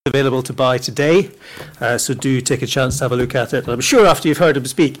available to buy today, so do take a chance to have a look at it. And I'm sure after you've heard him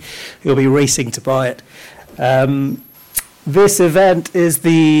speak, you'll be racing to buy it. This event is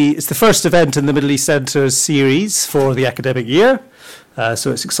the first event in the Middle East Centre's series for the academic year,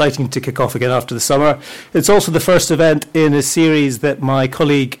 so it's exciting to kick off again after the summer. It's also the first event in a series that my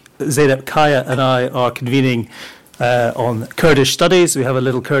colleague Zeynep Kaya and I are convening on Kurdish studies. We have a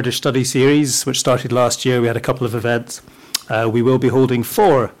little Kurdish study series which started last year. We had a couple of events. We will be holding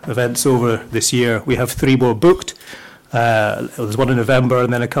 4 events over this year. We have 3 more booked. There's one in November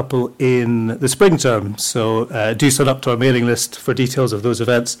and then a couple in the spring term. So do sign up to our mailing list for details of those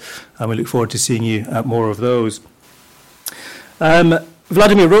events, and we look forward to seeing you at more of those.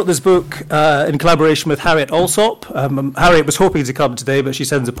 Vladimir wrote this book in collaboration with Harriet Alsop. Harriet was hoping to come today, but she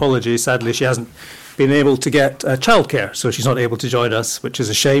sends apologies. Sadly, she hasn't been able to get childcare, so she's not able to join us, which is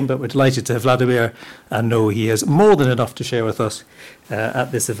a shame, but we're delighted to have Vladimir and know he has more than enough to share with us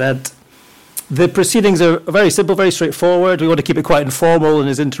at this event. The proceedings are very simple, very straightforward. We want to keep it quite informal and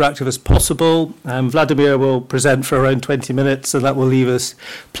as interactive as possible. Vladimir will present for around 20 minutes, and that will leave us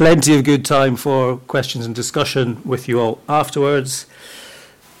plenty of good time for questions and discussion with you all afterwards.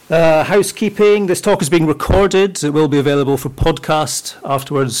 Housekeeping, this talk is being recorded. It will be available for podcast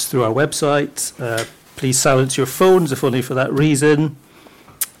afterwards through our website. Please silence your phones, if only for that reason.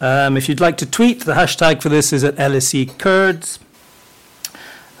 If you'd like to tweet, the hashtag for this is at LSE Kurds.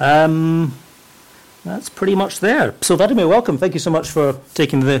 That's pretty much there. So Vladimir, welcome. Thank you so much for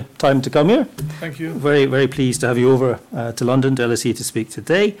taking the time to come here. Thank you. Very, very pleased to have you over to London, to LSE, to speak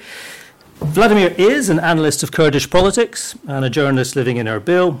today. Vladimir is an analyst of Kurdish politics and a journalist living in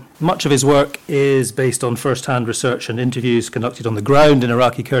Erbil. Much of his work is based on first-hand research and interviews conducted on the ground in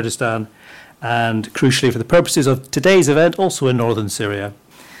Iraqi Kurdistan, and crucially for the purposes of today's event, also in northern Syria.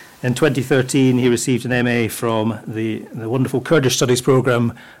 In 2013, he received an MA from the wonderful Kurdish Studies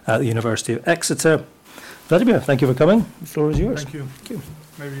programme at the University of Exeter. Vladimir, thank you for coming. The floor is yours. Thank you. Thank you.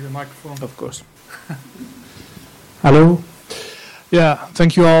 Maybe the microphone. Of course. Hello. Yeah,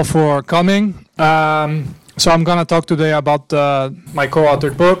 thank you all for coming. So I'm going to talk today about my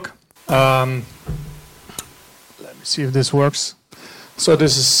co-authored book. Let me see if this works. So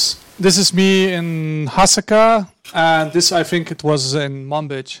this is me in Hasaka, and this, I think it was in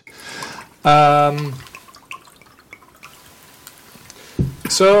Manbij.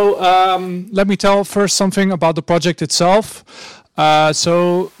 Let me tell first something about the project itself.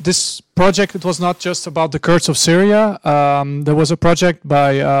 So this project, it was not just about the Kurds of Syria. There was a project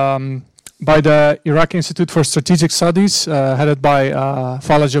by the Iraqi Institute for Strategic Studies, headed by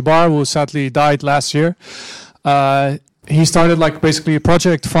Faleh Jabbar, who sadly died last year. He started basically a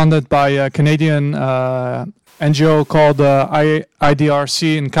project funded by a Canadian NGO called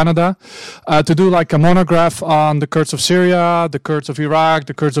IDRC in Canada to do a monograph on the Kurds of Syria, the Kurds of Iraq,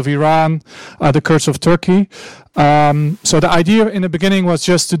 the Kurds of Iran, the Kurds of Turkey. So the idea in the beginning was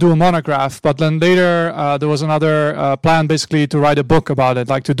just to do a monograph, but then later there was another plan basically to write a book about it,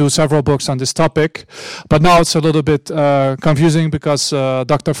 to do several books on this topic. But now it's a little bit confusing because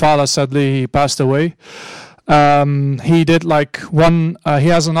Dr. Faleh sadly passed away. He did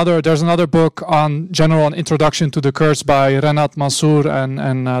there's another book on general introduction to the Kurds by Renat Mansour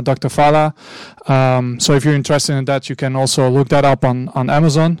and Dr. Faleh. So if you're interested in that, you can also look that up on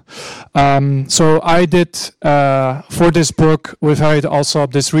Amazon. So I did, for this book, with Harriet also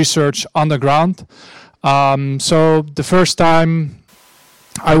this research on the ground. So the first time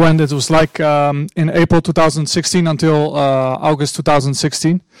I went, it was in April 2016 until August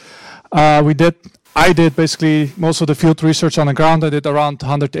 2016. I did basically most of the field research on the ground. I did around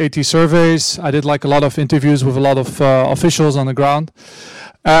 180 surveys. I did a lot of interviews with a lot of officials on the ground.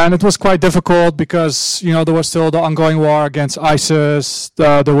 And it was quite difficult because, there was still the ongoing war against ISIS.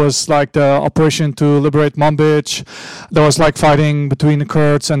 There was the operation to liberate Manbij. There was fighting between the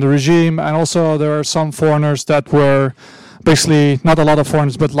Kurds and the regime. And also there were some foreigners that were basically not a lot of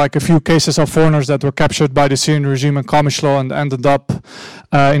foreigners, but a few cases of foreigners that were captured by the Syrian regime in Qamishlo and ended up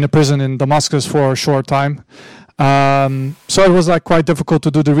in a prison in Damascus for a short time. So it was quite difficult to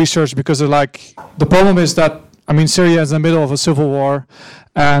do the research because the problem is that Syria is in the middle of a civil war,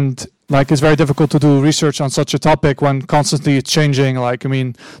 and it's very difficult to do research on such a topic when constantly it's changing.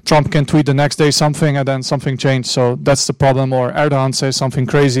 Trump can tweet the next day something and then something changed. So that's the problem. Or Erdogan says something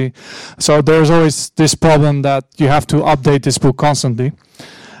crazy. So there's always this problem that you have to update this book constantly.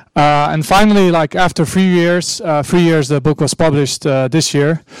 And finally, after 3 years, the book was published this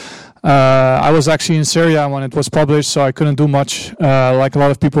year. I was actually in Syria when it was published, so I couldn't do much. A lot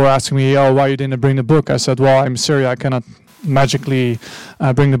of people were asking me, why you didn't bring the book? I said, well, I'm in Syria. I cannot magically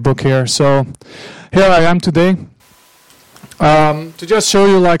bring the book here. So here I am today. To just show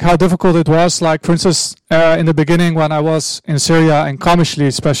you like how difficult it was, like for instance, in the beginning when I was in Syria and Qamishli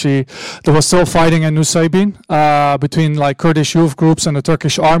especially, there was still fighting in Nusaybin between like Kurdish youth groups and the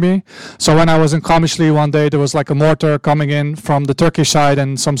Turkish army. So when I was in Qamishli one day, there was like a mortar coming in from the Turkish side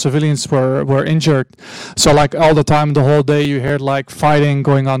and some civilians were injured. So like all the time, the whole day, you heard like fighting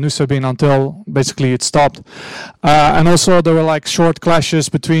going on Nusaybin until basically it stopped. And also there were like short clashes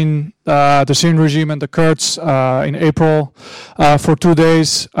between the Syrian regime and the Kurds in April for 2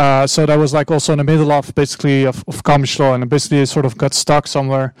 days. So that was like also in the middle of basically of Qamishli, and basically it sort of got stuck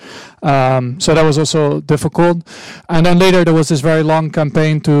somewhere. So that was also difficult. And then later there was this very long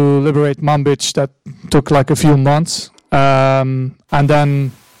campaign to liberate Manbij that took like a few months. And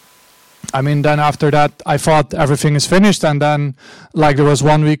then then after that, I thought everything is finished, and then like there was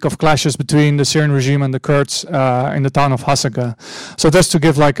 1 week of clashes between the Syrian regime and the Kurds in the town of Hasaka. So just to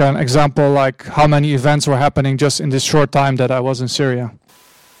give like an example, like how many events were happening just in this short time that I was in Syria.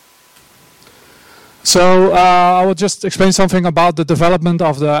 So I will just explain something about the development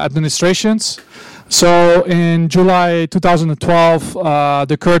of the administrations. So in July 2012,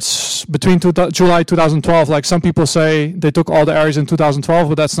 the Kurds, between July 2012, like some people say they took all the areas in 2012,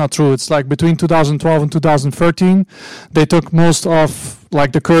 but that's not true. It's like between 2012 and 2013, they took most of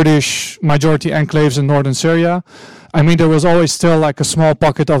like the Kurdish majority enclaves in northern Syria. I mean, there was always still like a small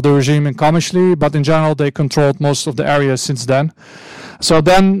pocket of the regime in Qamishli, but in general, they controlled most of the areas since then. So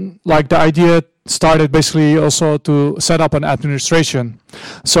then, like the idea started basically also to set up an administration.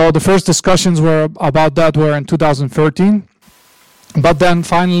 So the first discussions were about that were in 2013. But then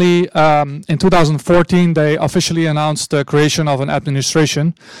finally, in 2014, they officially announced the creation of an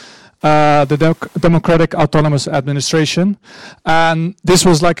administration, the Democratic Autonomous Administration. And this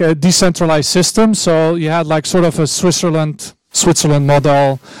was like a decentralized system. So you had like sort of a Switzerland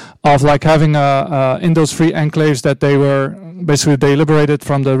model of like having in those three enclaves that they were basically they liberated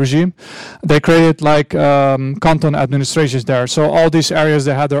from the regime. They created like canton administrations there. So all these areas,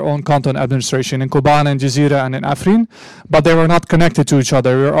 they had their own canton administration in Kobane and Jazeera and in Afrin, but they were not connected to each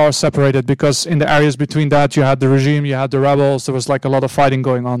other. We were all separated because in the areas between that, you had the regime, you had the rebels. There was like a lot of fighting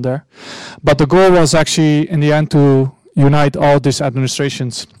going on there. But the goal was actually in the end to unite all these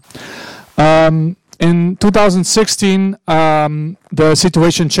administrations. In 2016, the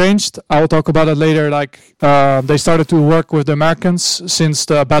situation changed. I will talk about it later. Like they started to work with the Americans since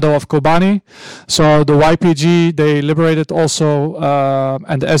the Battle of Kobani. So the YPG, they liberated also,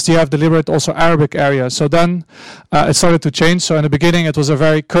 and the SDF, they liberated also Arabic areas. So then it started to change. So in the beginning, it was a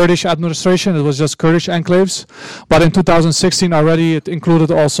very Kurdish administration. It was just Kurdish enclaves. But in 2016 already, it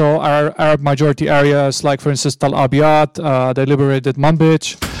included also our Arab majority areas, like for instance, Tal Abyad. They liberated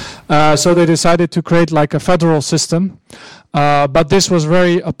Manbij. So they decided to create like a federal system. But this was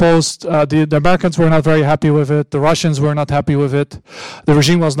very opposed. The Americans were not very happy with it. The Russians were not happy with it. The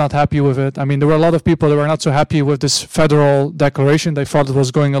regime was not happy with it. I mean, there were a lot of people that were not so happy with this federal declaration. They thought it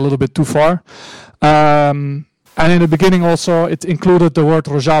was going a little bit too far. And in the beginning also, it included the word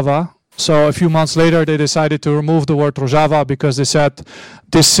Rojava. So a few months later, they decided to remove the word Rojava because they said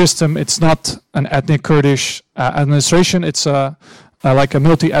this system, it's not an ethnic Kurdish administration. It's like a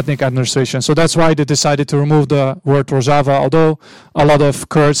multi-ethnic administration. So that's why they decided to remove the word Rojava, although a lot of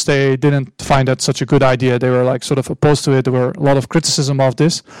Kurds, they didn't find that such a good idea. They were like sort of opposed to it. There were a lot of criticism of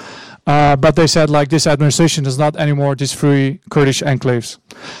this. But they said like this administration is not anymore these three Kurdish enclaves.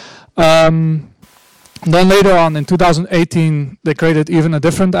 Then later on in 2018, they created even a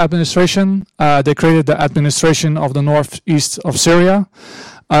different administration. They created the administration of the northeast of Syria.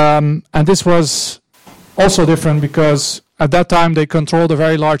 And this was also different because at that time, they controlled a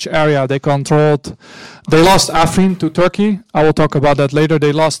very large area. They lost Afrin to Turkey. I will talk about that later.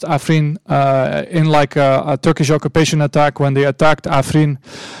 They lost Afrin in like a Turkish occupation attack when they attacked Afrin.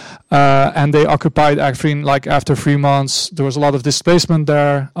 And they occupied Afrin like after 3 months. There was a lot of displacement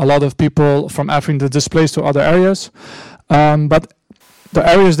there. A lot of people from Afrin were displaced to other areas. But the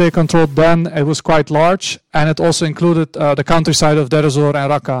areas they controlled then, it was quite large. And it also included the countryside of Deir ez-Zor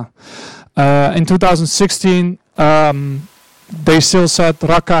and Raqqa. In 2016, they still said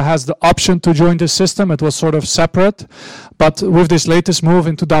Raqqa has the option to join the system. It was sort of separate. But with this latest move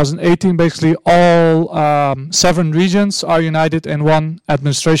in 2018, basically all 7 regions are united in one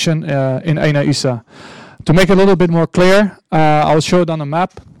administration in Ain Issa. To make it a little bit more clear, I'll show it on a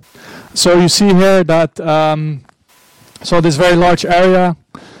map. So you see here that, so this very large area,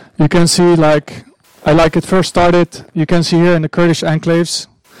 you can see like it first started, you can see here in the Kurdish enclaves,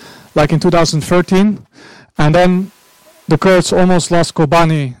 like in 2013. And then the Kurds almost lost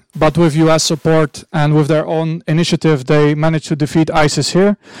Kobani, but with US support and with their own initiative, they managed to defeat ISIS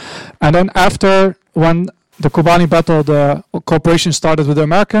here. And then after, when the Kobani battle, the cooperation started with the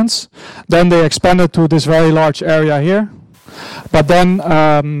Americans. Then they expanded to this very large area here. But then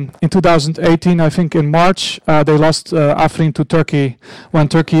in 2018, I think in March, they lost Afrin to Turkey when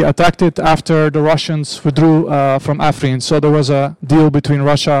Turkey attacked it after the Russians withdrew from Afrin. So there was a deal between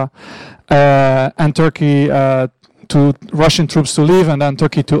Russia and Turkey to Russian troops to leave and then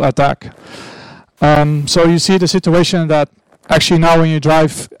Turkey to attack. So you see the situation that actually now when you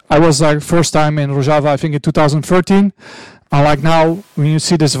drive, I was like first time in Rojava, I think in 2013. And like now, when you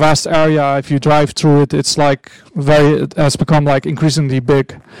see this vast area, if you drive through it, it's like it has become like increasingly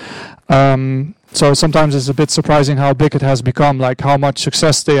big. So sometimes it's a bit surprising how big it has become, like how much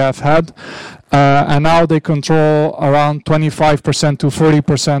success they have had. And now they control around 25% to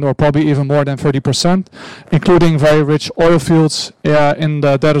 30%, or probably even more than 30%, including very rich oil fields in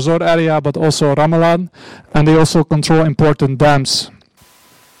the Deir ez-Zor area, but also Ramallah. And they also control important dams.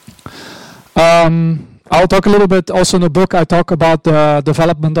 I'll talk a little bit also in the book. I talk about the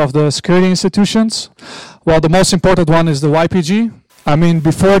development of the security institutions. Well, the most important one is the YPG. I mean,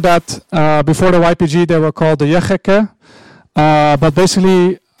 before that, before the YPG, they were called the YPG. But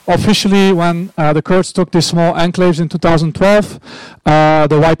basically, officially, when the Kurds took these small enclaves in 2012, the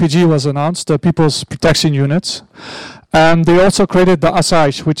YPG was announced, the People's Protection Units. And they also created the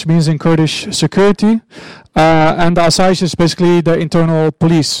Asayish, which means in Kurdish security. And the Asayish is basically the internal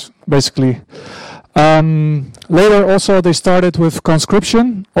police, basically. Later also they started with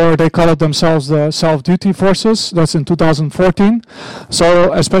conscription, or they call it themselves the self-duty forces. That's in 2014.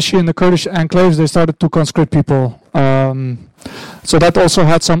 So especially in the Kurdish enclaves, they started to conscript people. So that also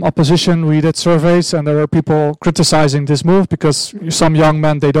had some opposition. We did surveys and there were people criticizing this move because some young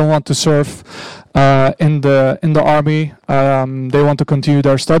men, they don't want to serve in the army. They want to continue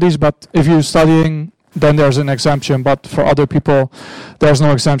their studies, but if you're studying, then there's an exemption, but for other people there's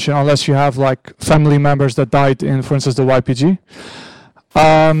no exemption unless you have like family members that died in, for instance, the YPG.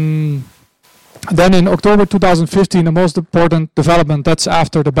 Then in October 2015, the most important development, that's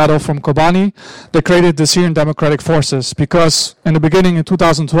after the battle from Kobani, they created the Syrian Democratic Forces, because in the beginning in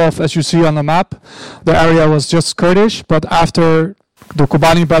 2012, as you see on the map, the area was just Kurdish, but after the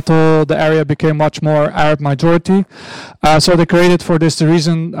Kobani battle, the area became much more Arab majority. So they created for this the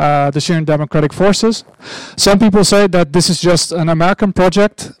reason the Syrian Democratic Forces. Some people say that this is just an American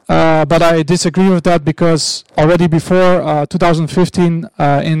project, but I disagree with that because already before 2015,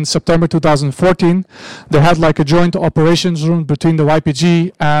 in September 2014, they had like a joint operations room between the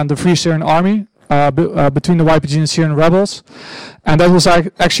YPG and the Free Syrian Army. Between the YPG and Syrian rebels, and that was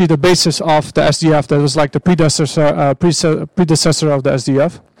actually the basis of the SDF. That was like the predecessor of the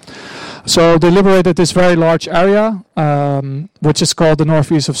SDF. So they liberated this very large area, which is called the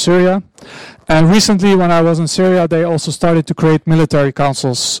northeast of Syria. And recently, when I was in Syria, they also started to create military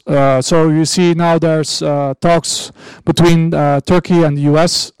councils. So you see now there's talks between Turkey and the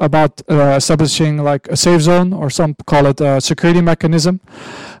US about establishing like a safe zone, or some call it a security mechanism.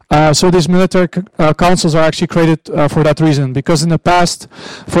 So these military councils are actually created for that reason, because in the past,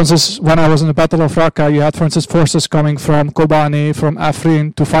 for instance, when I was in the Battle of Raqqa, you had, for instance, forces coming from Kobani, from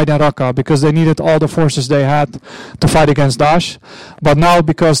Afrin to fight in Raqqa, because they needed all the forces they had to fight against Daesh. But now,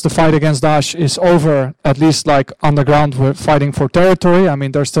 because the fight against Daesh is over, at least like on the ground, we're fighting for territory. I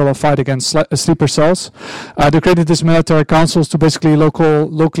mean, there's still a fight against sleeper cells. They created these military councils to basically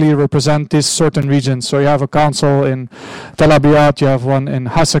locally represent these certain regions. So you have a council in Tel Abyad, you have one in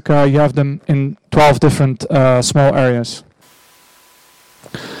Hasaka, you have them in 12 different small areas.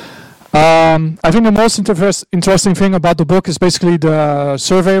 I think the most interesting thing about the book is basically the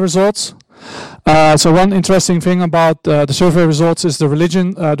survey results. So one interesting thing about the survey results is the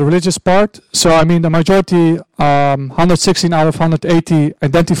religious part. So I mean, the majority, 116 out of 180,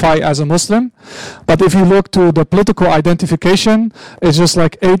 identify as a Muslim. But if you look to the political identification, it's just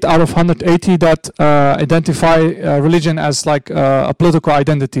like 8 out of 180 that identify religion as like a political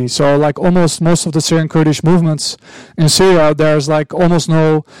identity. So like almost most of the Syrian Kurdish movements in Syria, there's like almost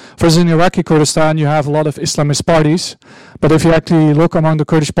no. For instance, in Iraqi Kurdistan, you have a lot of Islamist parties. But if you actually look among the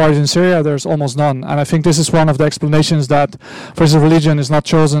Kurdish parties in Syria, there's almost none. And I think this is one of the explanations that, for instance, religion is not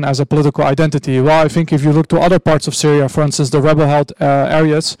chosen as a political identity. Well, I think if you look to other parts of Syria, for instance, the rebel-held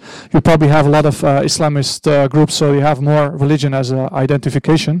areas, you probably have a lot of Islamist groups, so you have more religion as an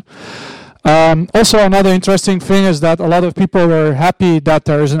identification. Also, another interesting thing is that a lot of people were happy that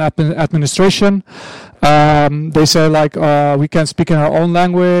there is an administration. They say like we can speak in our own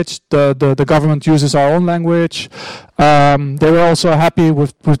language. The government uses our own language. They were also happy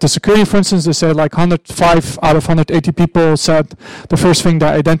with the security. For instance, they said like 105 out of 180 people said the first thing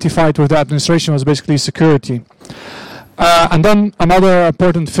that identified with the administration was basically security. And then another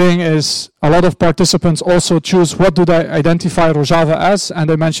important thing is a lot of participants also choose what do they identify Rojava as, and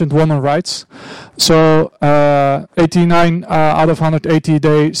they mentioned women's rights. So 89 out of 180,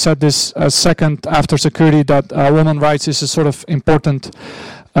 they said this second after security, that women's rights is a sort of important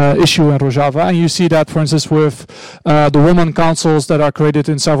issue in Rojava. And you see that, for instance, with the women councils that are created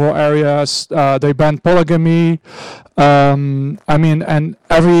in several areas. They ban polygamy. And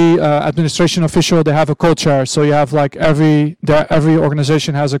every administration official, they have a co-chair. So you have like every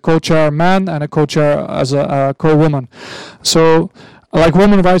organization has a co-chair man and a co-chair as a co-woman. So like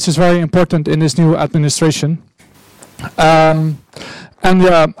women's rights is very important in this new administration. And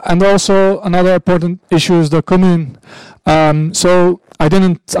also another important issue is the commune.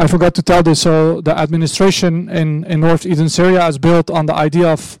 I forgot to tell this. So the administration in northeastern Syria is built on the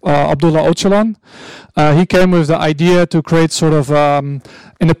idea of Abdullah Öcalan. He came with the idea to create sort of,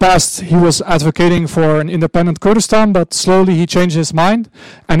 in the past he was advocating for an independent Kurdistan, but slowly he changed his mind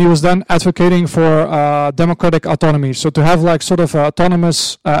and he was then advocating for democratic autonomy. So to have like sort of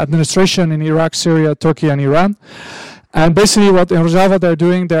autonomous administration in Iraq, Syria, Turkey and Iran. And basically what in Rojava they're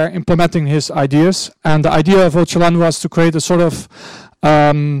doing, they're implementing his ideas. And the idea of Öcalan was to create a sort of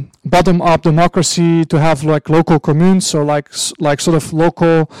bottom-up democracy, to have like local communes, so like sort of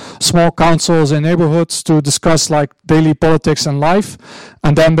local small councils in neighborhoods to discuss like daily politics and life,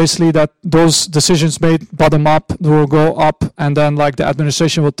 and then basically that those decisions made bottom-up will go up, and then like the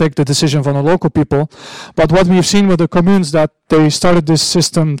administration will take the decision from the local people. But what we've seen with the communes, that they started this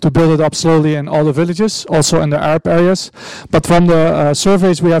system to build it up slowly in all the villages, also in the Arab areas. But from the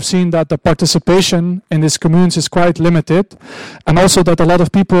surveys, we have seen that the participation in these communes is quite limited, and also that a lot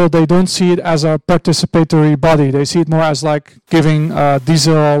of people, they don't see it as a participatory body. They see it more as like giving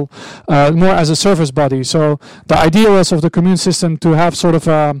diesel, more as a service body. So the idea was of the commune system to have sort of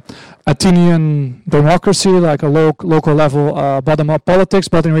a Athenian democracy, like a local level bottom-up politics,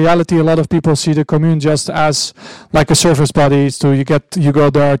 but in reality a lot of people see the commune just as like a service body. So you go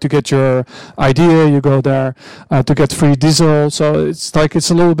there to get your idea, you go there to get free diesel. So it's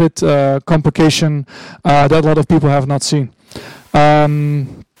a little bit complication that a lot of people have not seen.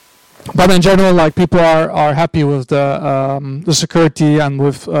 But in general, like people are happy with the security and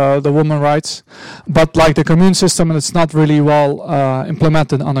with the women's rights, but like the commune system, it's not really well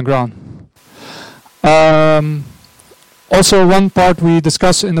implemented on the ground. Also, one part we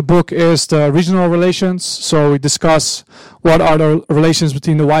discuss in the book is the regional relations. So we discuss what are the relations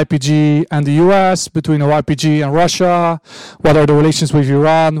between the YPG and the US, between the YPG and Russia, what are the relations with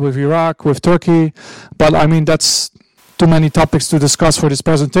Iran, with Iraq, with Turkey. But I mean, that's too many topics to discuss for this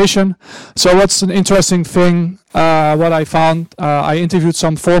presentation. So what's an interesting thing, what I found, I interviewed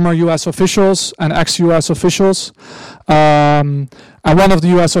some former US officials and ex-US officials. And one of the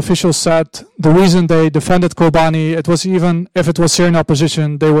US officials said the reason they defended Kobani, it was even if it was Syrian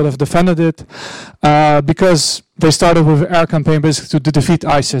opposition, they would have defended it because they started with an air campaign basically to defeat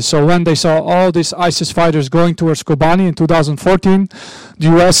ISIS. So when they saw all these ISIS fighters going towards Kobani in 2014, the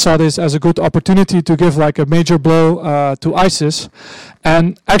US saw this as a good opportunity to give like a major blow to ISIS.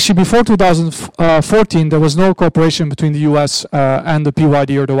 And actually before 2014, there was no cooperation between the US and the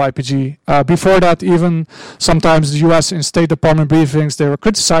PYD or the YPG. Before that, even sometimes the US in State Department briefings, they were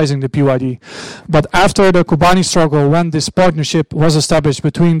criticizing the PYD. But after the Kobani struggle, when this partnership was established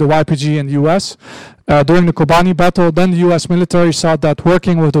between the YPG and the US, during the Kobani battle, then the US military saw that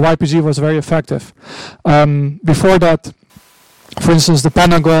working with the YPG was very effective. Before that, for instance, the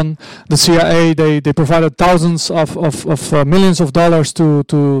Pentagon, the CIA, they provided thousands of millions of dollars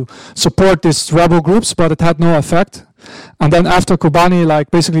to support these rebel groups, but it had no effect. And then after Kobani,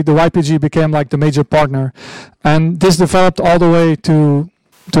 like basically the YPG became like the major partner. And this developed all the way to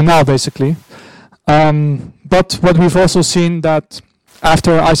now, basically. But what we've also seen that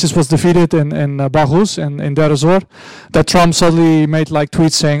after ISIS was defeated in Baghuz, in Deir ez-Zor, that Trump suddenly made like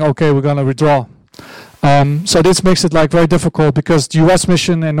tweets saying, okay, we're going to withdraw. So this makes it like very difficult because the US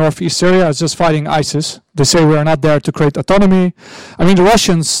mission in northeast Syria is just fighting ISIS. They say we are not there to create autonomy. I mean, the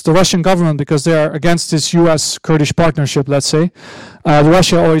Russian government, because they are against this US-Kurdish partnership, let's say,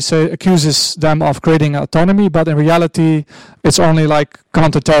 Russia always accuses them of creating autonomy, but in reality, it's only like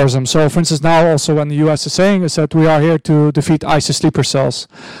counterterrorism. So, for instance, now also when the US is saying is that we are here to defeat ISIS sleeper cells,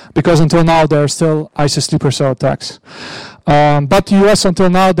 because until now there are still ISIS sleeper cell attacks. But the US until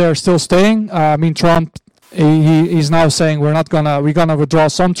now they're still staying. I mean, Trump, he's now saying we're gonna withdraw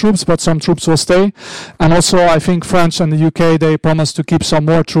some troops, but some troops will stay. And also, I think France and the UK, they promised to keep some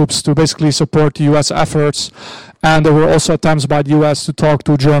more troops to basically support the US efforts. And there were also attempts by the US to talk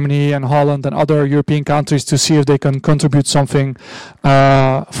to Germany and Holland and other European countries to see if they can contribute something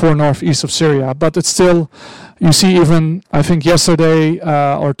for northeast of Syria. But it's still, You see, even I think yesterday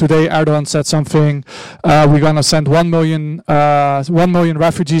or today, Erdogan said something. We're going to send 1 million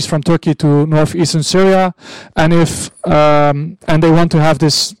refugees from Turkey to northeastern Syria, and and they want to have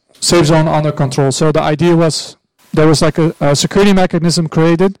this safe zone under control. So the idea was there was like a security mechanism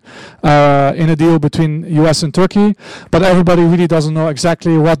created in a deal between US and Turkey, but everybody really doesn't know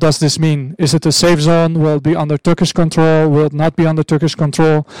exactly what does this mean. Is it a safe zone? Will it be under Turkish control? Will it not be under Turkish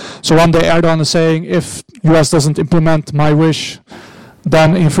control? So one day Erdogan is saying, if US doesn't implement my wish,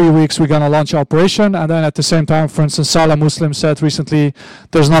 then in 3 weeks we're going to launch an operation. And then at the same time, for instance, Salah Muslim said recently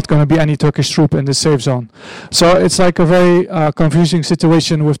there's not going to be any Turkish troop in this safe zone. So it's like a very confusing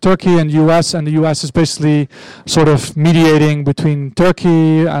situation with Turkey and US, and the US is basically sort of mediating between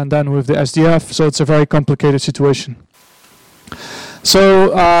Turkey and then with the SDF. So it's a very complicated situation.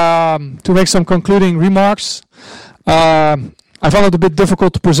 So to make some concluding remarks, I found it a bit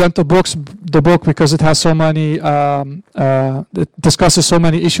difficult to present the book because it has so many, it discusses so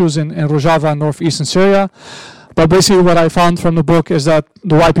many issues in Rojava and northeastern Syria. But basically what I found from the book is that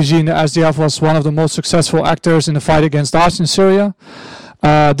the YPG and the SDF was one of the most successful actors in the fight against Daesh in Syria.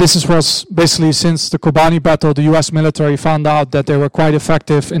 This was basically since the Kobani battle, the US military found out that they were quite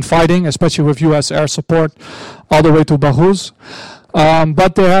effective in fighting, especially with US air support all the way to Baghuz.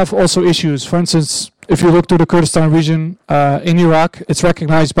 But they have also issues. For instance, if you look to the Kurdistan region in Iraq, it's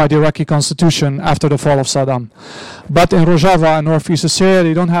recognized by the Iraqi constitution after the fall of Saddam. But in Rojava and northeast Syria,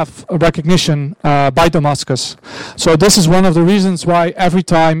 they don't have a recognition by Damascus. So this is one of the reasons why every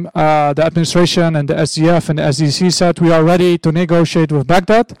time the administration and the SDF and the SDC said we are ready to negotiate with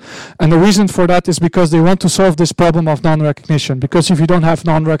Baghdad. And the reason for that is because they want to solve this problem of non-recognition. Because if you don't have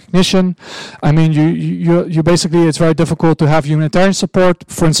non-recognition, I mean, you basically, it's very difficult to have humanitarian support.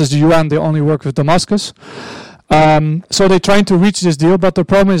 For instance, the UN, they only work with Damascus. So they're trying to reach this deal, but the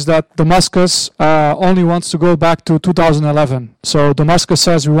problem is that Damascus only wants to go back to 2011. So Damascus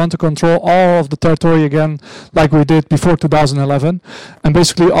says we want to control all of the territory again like we did before 2011. And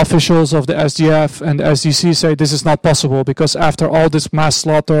basically officials of the SDF and the SDC say this is not possible because after all this mass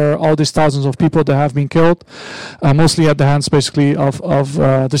slaughter, all these thousands of people that have been killed, mostly at the hands basically of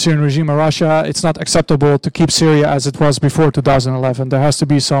the Syrian regime and Russia, it's not acceptable to keep Syria as it was before 2011. There has to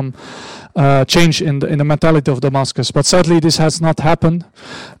be some change in the mentality of Damascus, but sadly this has not happened.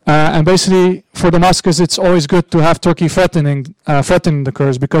 And basically, for Damascus, it's always good to have Turkey threatening the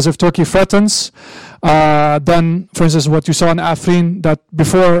Kurds, because if Turkey threatens, then, for instance, what you saw in Afrin, that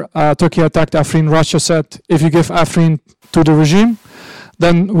before Turkey attacked Afrin, Russia said, if you give Afrin to the regime,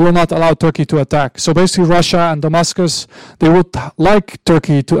 then we will not allow Turkey to attack. So basically, Russia and Damascus, they would like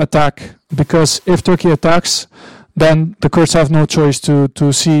Turkey to attack, because if Turkey attacks, then the Kurds have no choice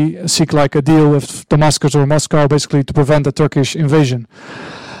to seek like a deal with Damascus or Moscow, basically to prevent the Turkish invasion.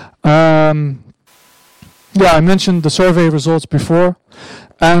 I mentioned the survey results before,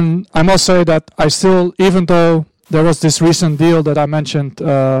 and I must say that I still, even though there was this recent deal that I mentioned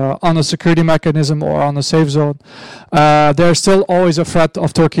on a security mechanism or on a safe zone, there's still always a threat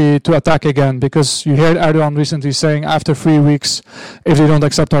of Turkey to attack again, because you heard Erdogan recently saying after 3 weeks, if they don't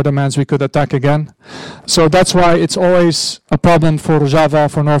accept our demands, we could attack again. So that's why it's always a problem for Rojava,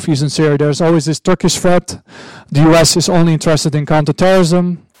 for northeastern Syria. There's always this Turkish threat. The US is only interested in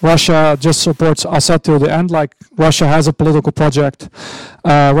counterterrorism. Russia just supports Assad till the end, like Russia has a political project.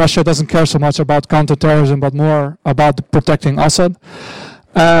 Russia doesn't care so much about counterterrorism, but more about protecting Assad.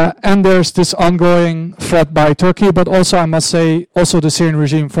 And there's this ongoing threat by Turkey, but also, I must say, also the Syrian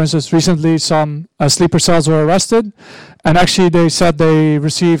regime. For instance, recently some sleeper cells were arrested, and actually they said they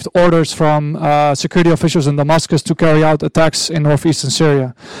received orders from security officials in Damascus to carry out attacks in northeastern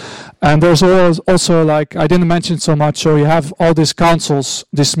Syria. And there's also, like, I didn't mention so much, so you have all these councils,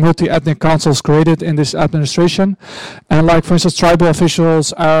 these multi-ethnic councils created in this administration. And like, for instance, tribal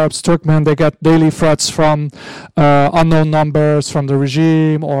officials, Arabs, Turkmen, they get daily threats from unknown numbers from the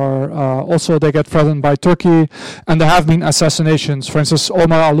regime, or also they get threatened by Turkey. And there have been assassinations. For instance,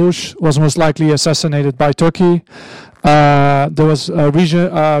 Omar Aloush was most likely assassinated by Turkey. There was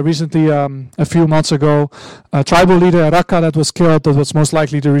recently, a few months ago, a tribal leader, Raqqa, that was killed. That was most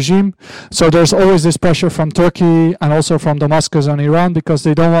likely the regime. So there's always this pressure from Turkey and also from Damascus and Iran, because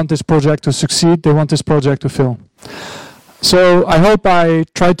they don't want this project to succeed. They want this project to fail. So I hope I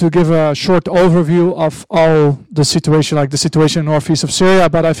tried to give a short overview of all the situation, like the situation in northeast of Syria,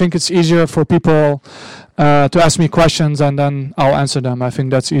 but I think it's easier for people to ask me questions and then I'll answer them. I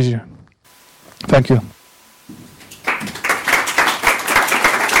think that's easier. Thank you.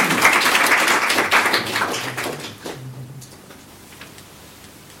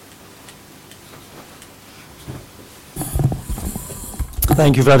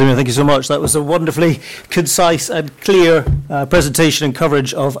 Thank you, Vladimir. Thank you so much. That was a wonderfully concise and clear presentation and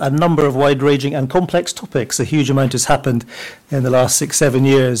coverage of a number of wide-ranging and complex topics. A huge amount has happened in the last 6-7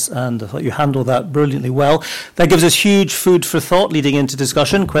 years, and I thought you handled that brilliantly well. That gives us huge food for thought leading into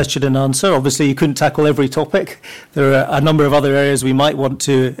discussion, question and answer. Obviously, you couldn't tackle every topic. There are a number of other areas we might want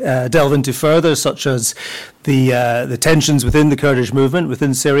to delve into further, such as the tensions within the Kurdish movement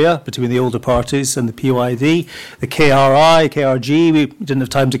within Syria between the older parties and the PYD, the KRI, KRG. We didn't have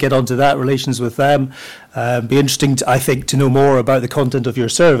time to get onto that, relations with them. Be interesting, I think, to know more about the content of your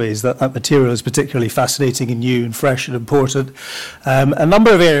surveys. That material is particularly fascinating and new and fresh and important. A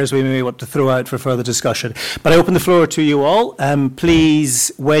number of areas we may want to throw out for further discussion. But I open the floor to you all.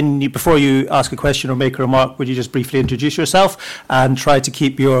 Please, before you ask a question or make a remark, would you just briefly introduce yourself and try to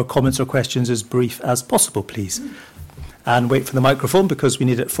keep your comments or questions as brief as possible, please. And wait for the microphone because we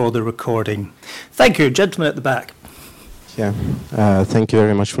need it for the recording. Thank you. Gentleman at the back. Yeah, thank you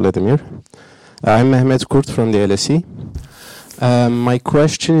very much, Vladimir. I'm Mehmet Kurt from the LSE. My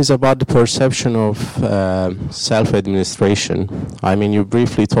question is about the perception of self-administration. I mean, you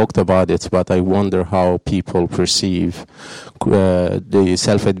briefly talked about it, but I wonder how people perceive the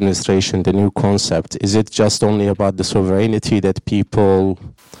self-administration, the new concept. Is it just only about the sovereignty that people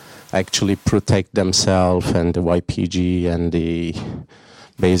actually protect themselves and the YPG and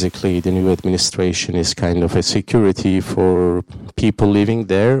basically the new administration is kind of a security for people living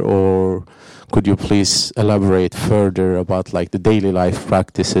there? Or could you please elaborate further about like the daily life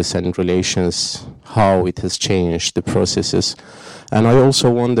practices and relations, how it has changed the processes? And I also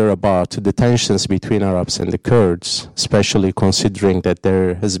wonder about the tensions between Arabs and the Kurds, especially considering that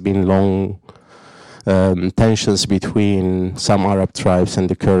there has been long tensions between some Arab tribes and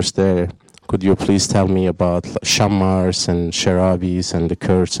the Kurds there. Could you please tell me about Shammars and Sharabis and the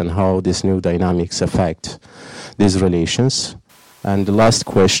Kurds and how these new dynamics affect these relations? And the last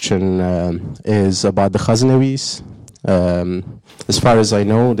question is about the Ghaznawis. As far as I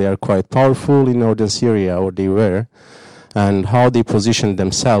know, they are quite powerful in northern Syria, or they were, and how they position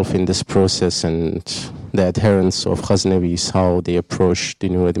themselves in this process and the adherents of Ghaznawis, how they approach the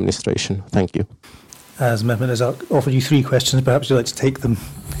new administration. Thank you. As Mehmet has offered you 3 questions, perhaps you'd like to take them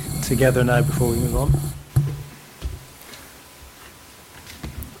together now before we move on.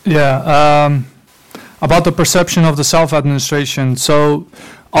 Yeah, about the perception of the self-administration. So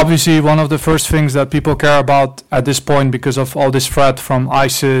obviously one of the first things that people care about at this point, because of all this threat from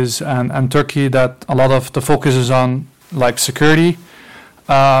ISIS and Turkey, that a lot of the focus is on like security.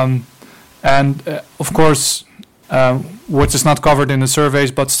 Of course, which is not covered in the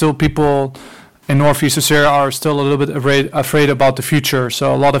surveys, but still people in northeast Syria are still a little bit afraid about the future.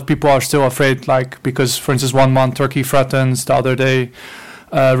 So a lot of people are still afraid, like, because, for instance, 1 month Turkey threatens, the other day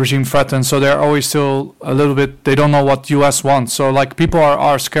regime threatens. So they're always still a little bit, they don't know what US wants. So like people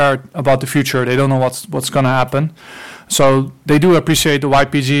are scared about the future. They don't know what's going to happen. So they do appreciate the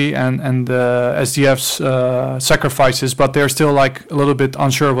YPG and the SDF's sacrifices, but they're still like a little bit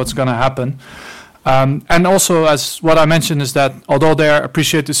unsure what's going to happen. And also, as what I mentioned, is that although they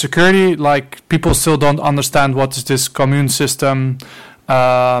appreciate the security, like people still don't understand what is this commune system.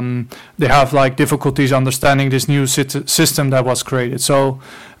 They have like difficulties understanding this new system that was created. So,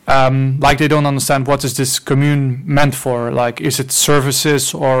 like they don't understand what is this commune meant for. Like, is it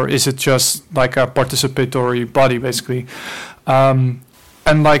services or is it just like a participatory body, basically?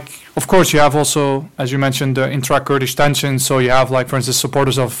 And like, of course, you have also, as you mentioned, the intra-Kurdish tensions. So you have, like, for instance,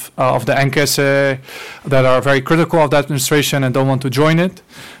 supporters of the NKC that are very critical of the administration and don't want to join it.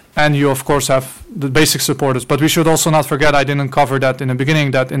 And you, of course, have the basic supporters. But we should also not forget, I didn't cover that in the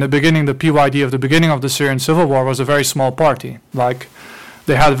beginning, the PYD of the beginning of the Syrian civil war was a very small party. Like,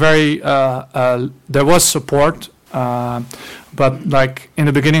 they had there was support, but like in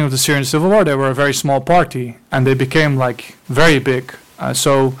the beginning of the Syrian civil war, they were a very small party, and they became like very big.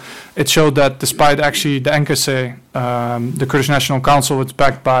 So it showed that despite actually the NKC, the Kurdish National Council, was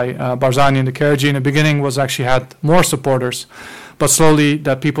backed by Barzani and the KRG in the beginning, had more supporters. But slowly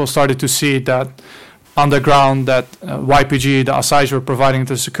that people started to see that on the ground that YPG, the Asais were providing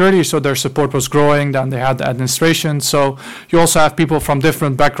the security, so their support was growing, then they had the administration. So you also have people from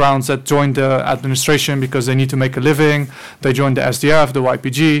different backgrounds that joined the administration because they need to make a living. They joined the SDF, the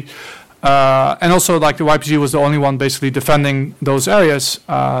YPG. And also, like, the YPG was the only one basically defending those areas.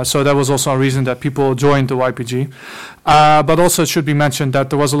 So that was also a reason that people joined the YPG. But also it should be mentioned that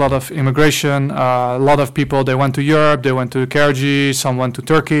there was a lot of immigration. A lot of people, they went to Europe, they went to Karachi, some went to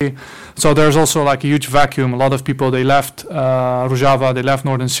Turkey. So there's also like a huge vacuum. A lot of people, they left Rojava, they left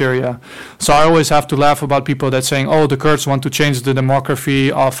northern Syria. So I always have to laugh about people that saying, oh, the Kurds want to change the demography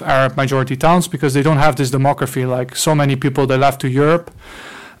of Arab majority towns, because they don't have this demography. Like so many people, they left to Europe.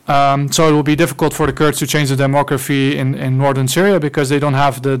 So it will be difficult for the Kurds to change the demography in northern Syria, because they don't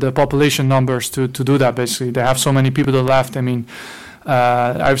have the population numbers to do that, basically. They have so many people that left. I mean,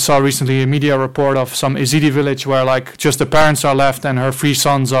 I saw recently a media report of some Yazidi village where like just the parents are left and her 3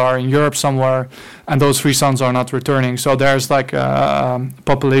 sons are in Europe somewhere, and those 3 sons are not returning. So there's like a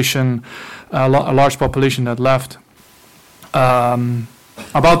population, a large population that left.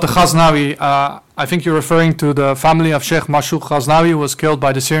 About the Ghaznawi, I think you're referring to the family of Sheikh Mashouk Ghaznawi, who was killed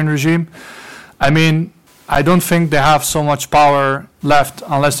by the Syrian regime. I mean, I don't think they have so much power left,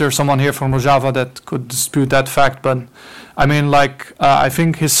 unless there's someone here from Rojava that could dispute that fact. But I mean, like, I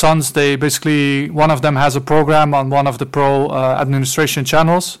think his sons, they basically, one of them has a program on one of the pro-administration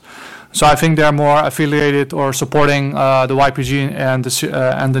channels. So I think they're more affiliated or supporting the YPG and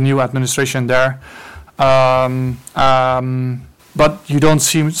the new administration there. But you don't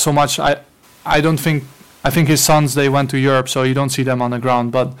see so much. I think his sons, they went to Europe, so you don't see them on the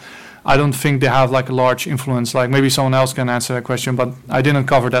ground. But I don't think they have like a large influence. Like maybe someone else can answer that question, but I didn't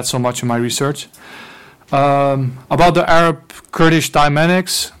cover that so much in my research. About the Arab-Kurdish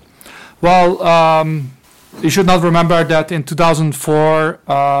dynamics, well, you should not remember that in 2004,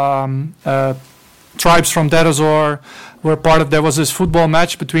 tribes from Deir ez-Zor were part of. There was this football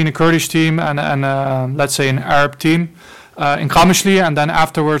match between a Kurdish team and let's say an Arab team. In Qamishli, and then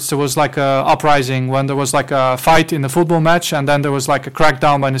afterwards there was like a uprising when there was like a fight in the football match, and then there was like a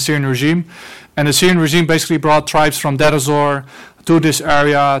crackdown by the Syrian regime, and the Syrian regime basically brought tribes from Deir ez-Zor to this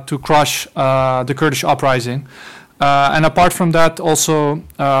area to crush the Kurdish uprising. And apart from that, also,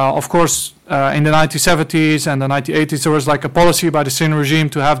 of course, in the 1970s and the 1980s, there was like a policy by the Syrian regime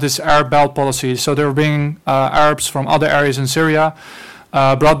to have this Arab Belt policy. So they were bringing Arabs from other areas in Syria,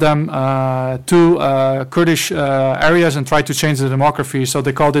 brought them to Kurdish areas and tried to change the demography. So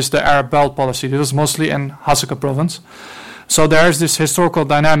they call this the Arab Belt policy. This was mostly in Hasaka province. So there's this historical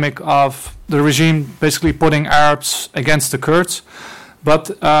dynamic of the regime basically putting Arabs against the Kurds.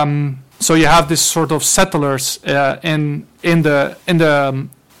 But so you have this sort of settlers in the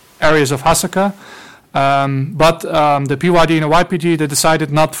areas of Hasaka. But the PYD and the YPG, they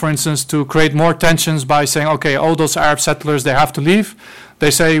decided not, for instance, to create more tensions by saying, okay, all those Arab settlers, they have to leave. They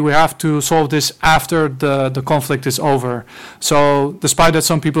say we have to solve this after the conflict is over. So despite that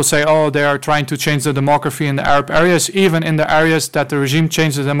some people say, oh, they are trying to change the demography in the Arab areas, even in the areas that the regime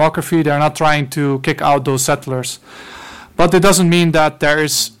changed the demography, they're not trying to kick out those settlers. But it doesn't mean that there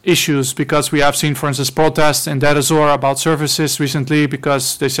is issues, because we have seen, for instance, protests in Deir ez-Zor about services recently,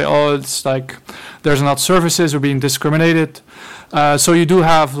 because they say, oh, it's like there's not services, we're being discriminated. So you do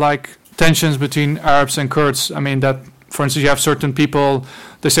have like tensions between Arabs and Kurds. I mean, that, for instance, you have certain people,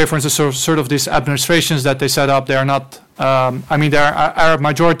 they say, for instance, sort of these administrations that they set up, they are not, they're Arab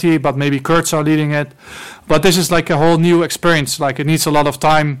majority, but maybe Kurds are leading it. But this is like a whole new experience, like it needs a lot of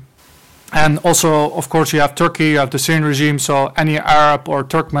time. And also, of course, you have Turkey, you have the Syrian regime, so any Arab or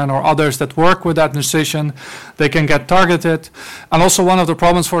Turkmen or others that work with the administration, they can get targeted. And also one of the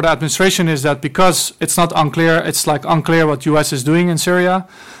problems for the administration is that because it's not unclear, it's like unclear what US is doing in Syria.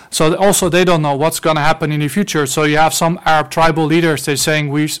 So also they don't know what's going to happen in the future. So you have some Arab tribal leaders, they're saying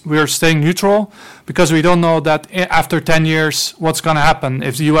we are staying neutral because we don't know that after 10 years what's going to happen,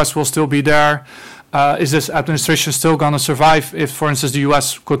 if the US will still be there. Is this administration still going to survive if, for instance, the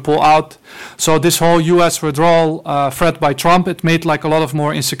U.S. could pull out? So this whole U.S. withdrawal threat by Trump, it made like a lot of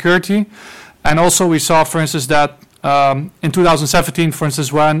more insecurity. And also we saw, for instance, that in 2017, for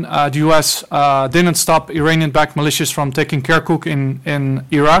instance, when the U.S. didn't stop Iranian-backed militias from taking Kirkuk in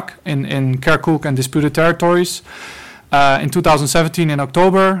Iraq, in Kirkuk and disputed territories, in 2017 in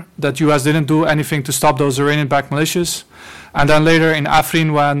October, that U.S. didn't do anything to stop those Iranian-backed militias. And then later in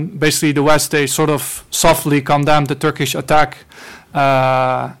Afrin, when basically the West, they sort of softly condemned the Turkish attack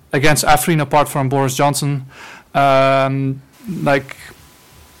against Afrin, apart from Boris Johnson. Like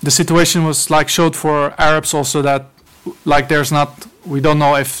the situation was like showed for Arabs also that like we don't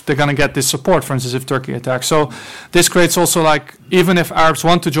know if they're going to get this support, for instance, if Turkey attacks. So this creates also like, even if Arabs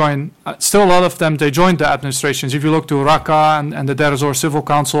want to join, still a lot of them, they joined the administrations. If you look to Raqqa and the Deir ez-Zor Civil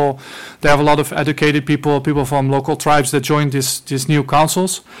Council, they have a lot of educated people from local tribes that joined these new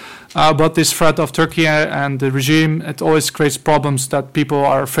councils. But this threat of Turkey and the regime, it always creates problems that people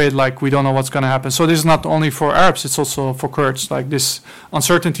are afraid, like we don't know what's going to happen. So this is not only for Arabs, it's also for Kurds. Like this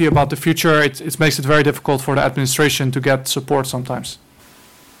uncertainty about the future, it makes it very difficult for the administration to get support sometimes.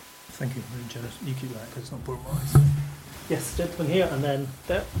 Thank you, very generous. You keep that because it's not boring wise. Yes, gentleman here and then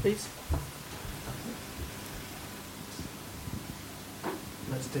there, please.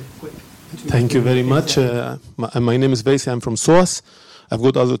 Let's do quick. Thank you very much. My name is Veysi. I'm from SOAS. I've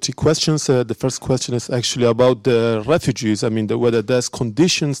got other two questions. The first question is actually about the refugees. I mean, whether there's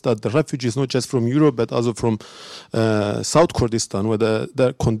conditions that the refugees, not just from Europe, but also from South Kurdistan, whether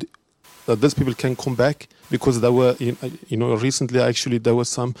that these people can come back, because there were, recently actually there was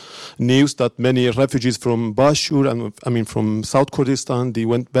some news that many refugees from Bashur and from South Kurdistan, they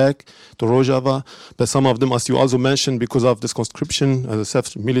went back to Rojava, but some of them, as you also mentioned, because of this conscription,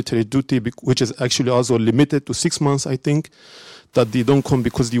 military duty, which is actually also limited to 6 months, I think, that they don't come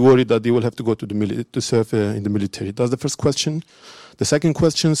because they worry that they will have to go to the to serve in the military. That's the first question. The second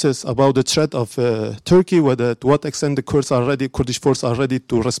question is about the threat of Turkey, to what extent the Kurdish forces are ready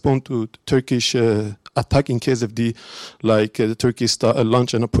to respond to Turkish attack in case of the Turkey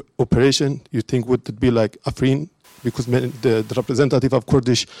launch an operation. You think would it be like Afrin? Because the representative of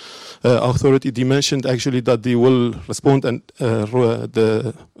Kurdish authority, they mentioned actually that they will respond and they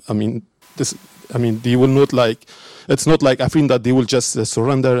will not it's not like Afrin that they will just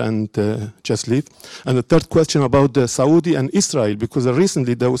surrender and just leave. And the third question about Saudi and Israel, because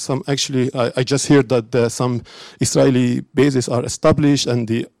recently there was some, actually, I just heard that some Israeli bases are established and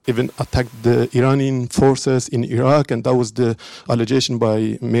they even attacked the Iranian forces in Iraq, and that was the allegation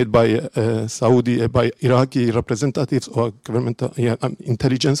made by by Iraqi representatives or government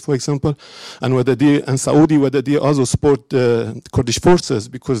intelligence, for example, and whether they also support the Kurdish forces,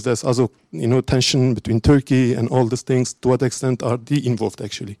 because there's also tension between Turkey and all these things. To what extent are they involved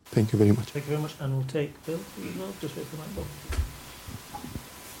actually? Thank you very much. Thank you very much, and we'll take Bill. Just wait for the mic, Bill.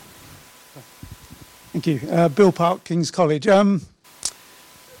 Thank you, Bill Park, King's College.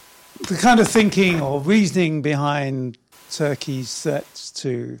 The kind of thinking or reasoning behind Turkey's threats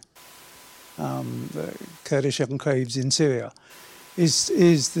to the Kurdish enclaves in Syria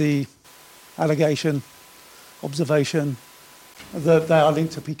is the allegation, observation that they are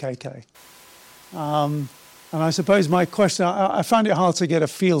linked to PKK. And I suppose my question, I find it hard to get a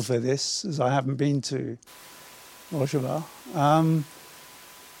feel for this, as I haven't been to Rojava.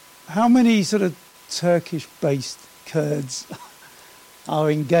 How many sort of Turkish-based Kurds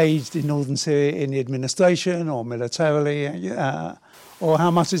are engaged in northern Syria in the administration or militarily, or how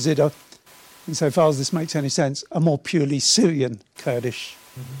much is it, insofar as this makes any sense, a more purely Syrian Kurdish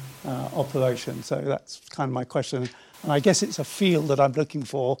operation? So that's kind of my question. And I guess it's a field that I'm looking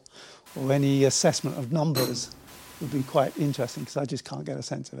for, or any assessment of numbers would be quite interesting, because I just can't get a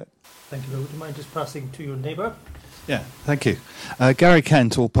sense of it. Thank you. Would you mind just passing to your neighbour? Yeah, thank you. Gary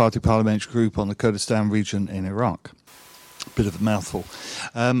Kent, All-Party Parliamentary Group on the Kurdistan region in Iraq. Bit of a mouthful.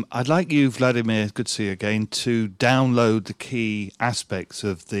 I'd like you, Vladimir, good to see you again, to download the key aspects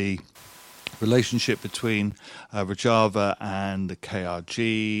of the relationship between Rojava and the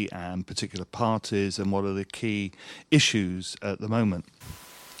KRG and particular parties, and what are the key issues at the moment.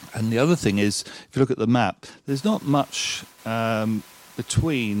 And the other thing is, if you look at the map, there's not much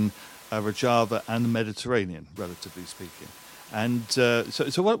between Rojava and the Mediterranean, relatively speaking. And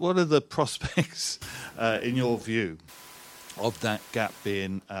so what are the prospects, in your view, of that gap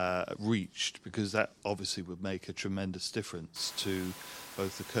being reached? Because that obviously would make a tremendous difference to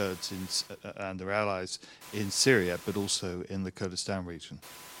both the Kurds and their allies in Syria, but also in the Kurdistan region.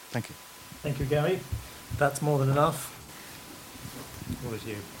 Thank you. Thank you, Gary. That's more than enough. What is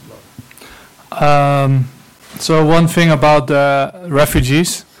you? So one thing about the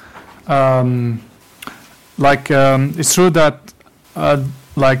refugees, it's true that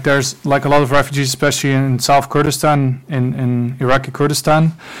there's a lot of refugees, especially in South Kurdistan, in Iraqi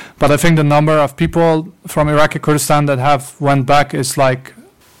Kurdistan. But I think the number of people from Iraqi Kurdistan that have went back is like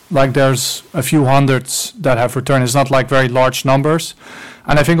there's a few hundreds that have returned. It's not like very large numbers.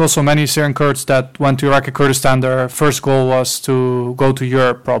 And I think also many Syrian Kurds that went to Iraqi Kurdistan, their first goal was to go to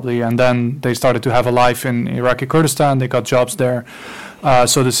Europe probably, and then they started to have a life in Iraqi Kurdistan. They got jobs there.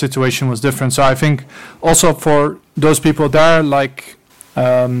 So the situation was different. So I think also for those people there,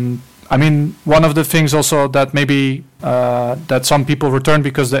 one of the things also that maybe that some people return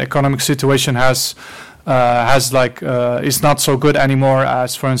because the economic situation is not so good anymore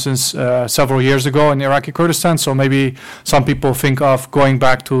as, for instance, several years ago in Iraqi Kurdistan. So maybe some people think of going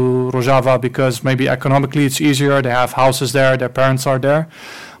back to Rojava because maybe economically it's easier. They have houses there, their parents are there.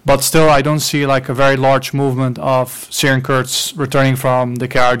 But still, I don't see like a very large movement of Syrian Kurds returning from the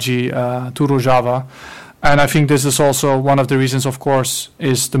KRG to Rojava. And I think this is also one of the reasons, of course,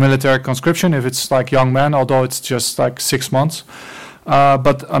 is the military conscription, if it's like young men, although it's just like 6 months.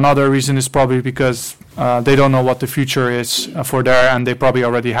 But another reason is probably because they don't know what the future is for there, and they probably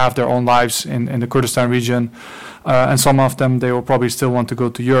already have their own lives in the Kurdistan region. And some of them, they will probably still want to go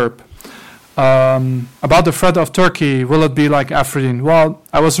to Europe. About the threat of Turkey, will it be like Afrin? Well,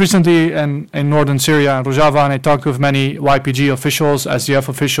 I was recently in northern Syria, in Rojava, and I talked with many YPG officials, SDF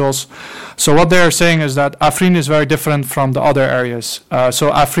officials. So what they're saying is that Afrin is very different from the other areas.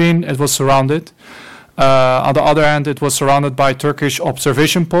 So Afrin, it was surrounded. On the other hand, it was surrounded by Turkish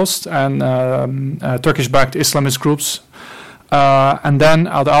observation posts and Turkish-backed Islamist groups. And then,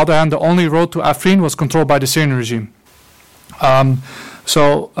 on the other hand, the only road to Afrin was controlled by the Syrian regime.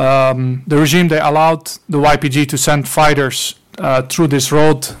 So the regime, they allowed the YPG to send fighters through this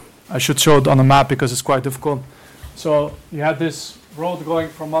road. I should show it on a map because it's quite difficult. So you had this road going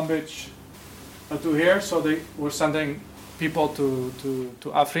from Manbij to here. So they were sending people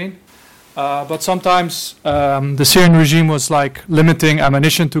to Afrin. But sometimes the Syrian regime was like limiting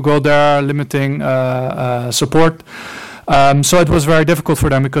ammunition to go there, limiting support. So it was very difficult for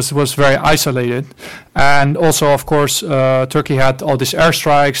them because it was very isolated. And also, of course, Turkey had all these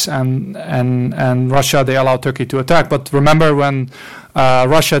airstrikes and Russia, they allowed Turkey to attack. But remember when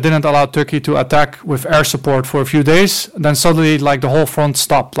Russia didn't allow Turkey to attack with air support for a few days, then suddenly like the whole front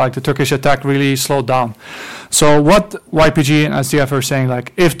stopped, like the Turkish attack really slowed down. So what YPG and SDF are saying,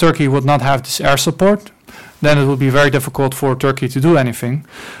 like if Turkey would not have this air support, then it will be very difficult for Turkey to do anything.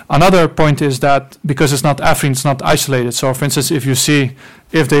 Another point is that because it's not Afrin, it's not isolated. So, for instance, if you see,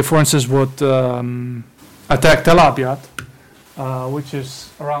 if they, for instance, would attack Tel Abyad, which is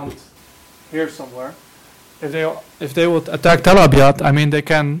around here somewhere, if they would attack Tel Abyad, I mean, they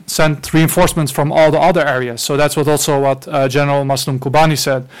can send reinforcements from all the other areas. So that's what General Maslum Kobani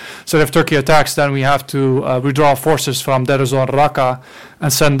said. So if Turkey attacks, then we have to withdraw forces from Deir ez-Zor and Raqqa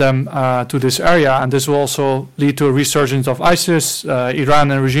and send them to this area. And this will also lead to a resurgence of ISIS.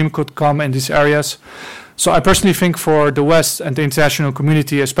 Iran and regime could come in these areas. So I personally think for the West and the international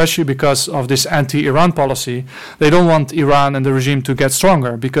community, especially because of this anti-Iran policy, they don't want Iran and the regime to get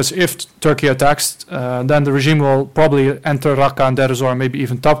stronger. Because if Turkey attacks, then the regime will probably enter Raqqa and Deir ez-Zor, maybe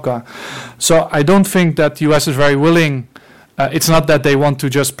even Tabqa. So I don't think that the US is very willing. It's not that they want to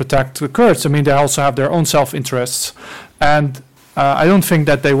just protect the Kurds. I mean, they also have their own self-interests. And I don't think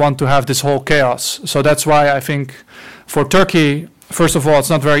that they want to have this whole chaos. So that's why I think for Turkey, first of all, it's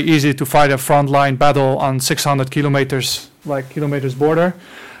not very easy to fight a frontline battle on 600 kilometers border.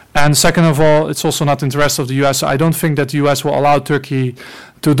 And second of all, it's also not in the interest of the US. I don't think that the US will allow Turkey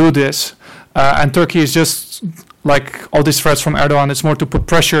to do this. And Turkey is just like all these threats from Erdogan. It's more to put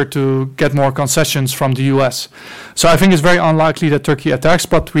pressure to get more concessions from the US. So I think it's very unlikely that Turkey attacks,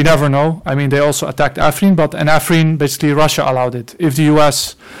 but we never know. I mean, they also attacked Afrin, but in Afrin, basically Russia allowed it. If the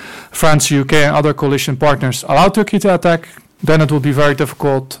US, France, UK, and other coalition partners allow Turkey to attack, then it will be very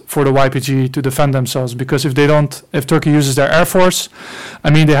difficult for the YPG to defend themselves, because if Turkey uses their air force, I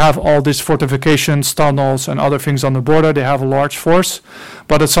mean, they have all these fortifications, tunnels, and other things on the border. They have a large force,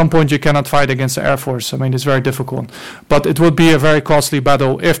 but at some point you cannot fight against the air force. I mean, it's very difficult. But it would be a very costly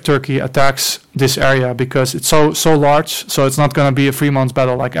battle if Turkey attacks this area, because it's so large. So it's not going to be a 3 months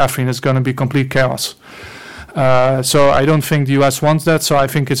battle like Afrin. It's going to be complete chaos. So I don't think the US wants that. So I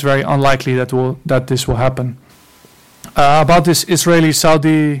think it's very unlikely that this will happen. About this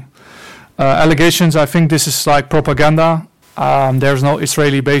Israeli-Saudi allegations, I think this is like propaganda. There's no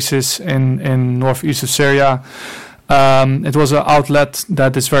Israeli bases in northeast of Syria. It was an outlet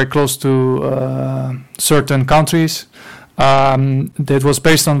that is very close to certain countries. It was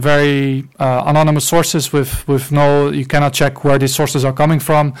based on very anonymous sources with no, you cannot check where these sources are coming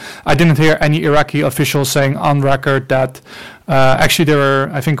from. I didn't hear any Iraqi officials saying on record that actually there were,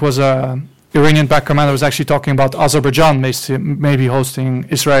 I think it was a Iranian-backed commander was actually talking about Azerbaijan maybe hosting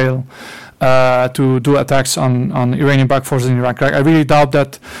Israel to do attacks on Iranian-backed forces in Iraq. I really doubt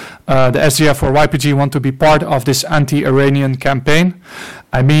that the SDF or YPG want to be part of this anti-Iranian campaign.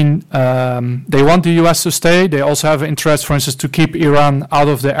 I mean, they want the US to stay. They also have an interest, for instance, to keep Iran out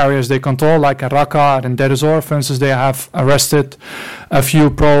of the areas they control, like Raqqa and Deir ez-Zor. For instance, they have arrested a few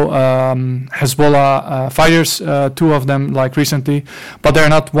pro-Hezbollah fighters, 2 of them, like recently. But they're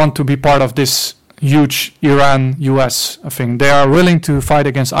not want to be part of this huge Iran-US thing. They are willing to fight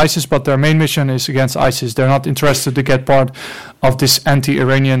against ISIS, but their main mission is against ISIS. They're not interested to get part of this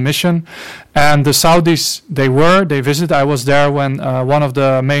anti-Iranian mission. And the Saudis, they visited. I was there when one of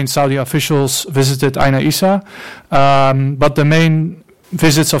the main Saudi officials visited Ain Issa. But the main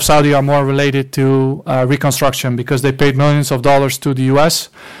visits of Saudi are more related to reconstruction because they paid millions of dollars to the U.S.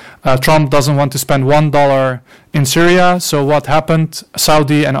 Trump doesn't want to spend $1 in Syria. So what happened?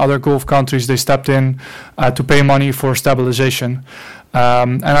 Saudi and other Gulf countries, they stepped in to pay money for stabilization.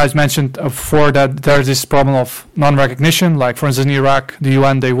 And as mentioned before, that there's this problem of non-recognition. Like, for instance, in Iraq, the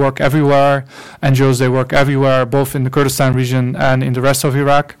UN, they work everywhere. NGOs, they work everywhere, both in the Kurdistan region and in the rest of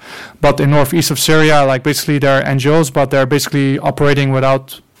Iraq. But in northeast of Syria, like, basically they're NGOs, but they're basically operating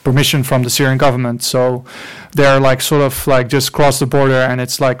without permission from the Syrian government. So they're like sort of like just cross the border, and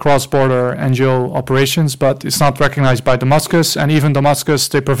it's like cross-border NGO operations, but it's not recognized by Damascus. And even Damascus,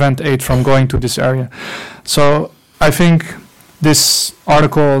 they prevent aid from going to this area. So I think this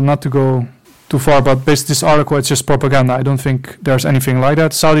article, not to go too far, but basically this article, it's just propaganda. I don't think there's anything like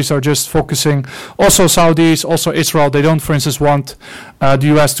that. Saudis are just focusing, also Saudis, also Israel, they don't, for instance, want the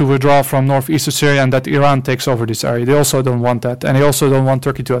US to withdraw from northeast of Syria and that Iran takes over this area. They also don't want that. And they also don't want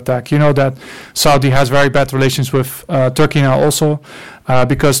Turkey to attack. You know that Saudi has very bad relations with Turkey now also,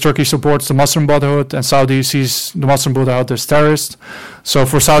 because Turkey supports the Muslim Brotherhood and Saudi sees the Muslim Brotherhood as terrorists. So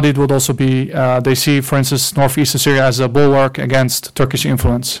for Saudi, it would also be, they see, for instance, northeast of Syria as a bulwark against Turkish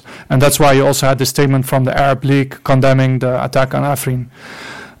influence. And that's why you also had this statement from the Arab League condemning the attack on Afrin.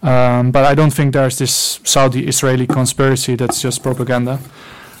 But I don't think there's this Saudi-Israeli conspiracy. That's just propaganda.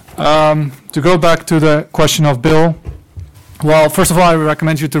 To go back to the question of Bill, well, first of all, I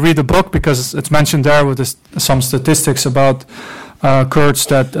recommend you to read the book because it's mentioned there with some statistics about Kurds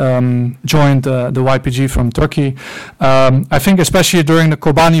that joined the YPG from Turkey. I think especially during the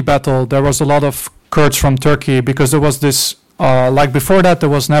Kobani battle, there was a lot of Kurds from Turkey because there was this, like before that, there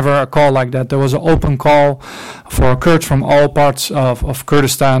was never a call like that. There was an open call for Kurds from all parts of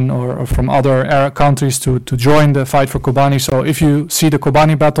Kurdistan or from other Arab countries to join the fight for Kobani. So if you see the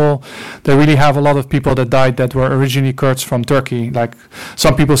Kobani battle, they really have a lot of people that died that were originally Kurds from Turkey. Like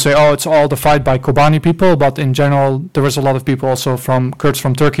some people say, oh, it's all the fight by Kobani people, but in general, there was a lot of people also from Kurds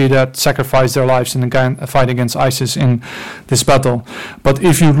from Turkey that sacrificed their lives in the fight against ISIS in this battle. But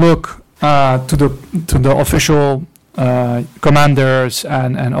if you look to the official commanders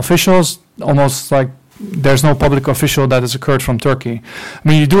and officials, almost like there's no public official that is a Kurd from Turkey. I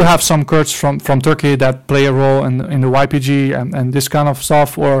mean, you do have some Kurds from Turkey that play a role in the YPG and this kind of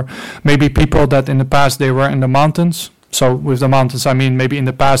stuff, or maybe people that in the past they were in the mountains. So with the mountains, I mean, maybe in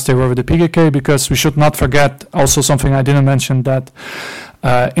the past they were with the PKK, because we should not forget also something I didn't mention, that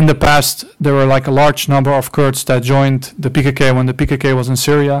in the past there were like a large number of Kurds that joined the PKK when the PKK was in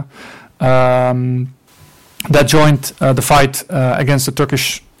Syria, that joined the fight against the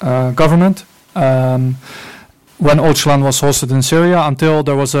Turkish government when Öcalan was hosted in Syria, until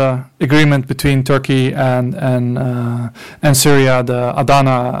there was an agreement between Turkey and Syria, the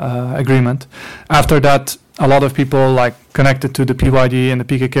Adana agreement. After that, a lot of people like connected to the PYD and the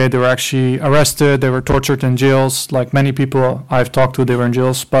PKK, they were actually arrested, they were tortured in jails. Like many people I've talked to, they were in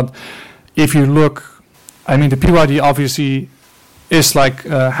jails. But if you look, I mean, the PYD obviously is like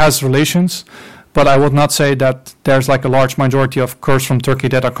has relations, but I would not say that there's like a large majority of Kurds from Turkey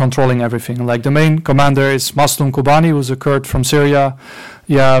that are controlling everything. Like the main commander is Maslum Kobani, who's a Kurd from Syria.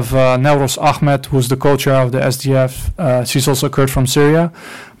 You have Nevros Ahmed, who's the co-chair of the SDF. She's also a Kurd from Syria.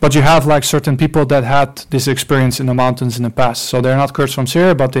 But you have like certain people that had this experience in the mountains in the past. So they're not Kurds from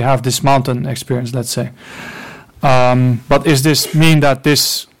Syria, but they have this mountain experience, let's say. But is this mean that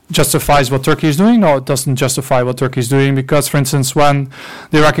this justifies what Turkey is doing? No, it doesn't justify what Turkey is doing, because, for instance, when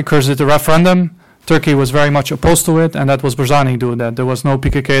the Iraqi Kurds did the referendum, Turkey was very much opposed to it, and that was Barzani doing that. There was no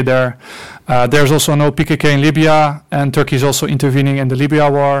PKK there. There's also no PKK in Libya, and Turkey is also intervening in the Libya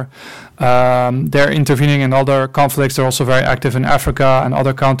war. They're intervening in other conflicts. They're also very active in Africa and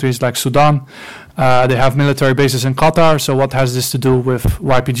other countries like Sudan. They have military bases in Qatar. So what has this to do with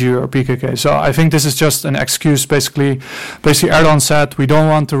YPG or PKK? So I think this is just an excuse. Basically Erdogan said, we don't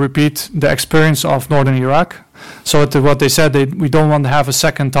want to repeat the experience of northern Iraq. So what they said, we don't want to have a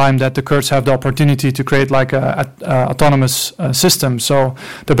second time that the Kurds have the opportunity to create like a autonomous system. So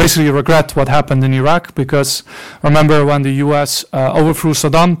they basically regret what happened in Iraq, because remember when the US overthrew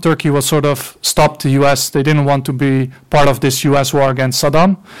Saddam, Turkey was sort of stopped the US. They didn't want to be part of this US war against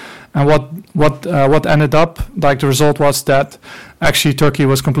Saddam. And what ended up, like the result was that actually Turkey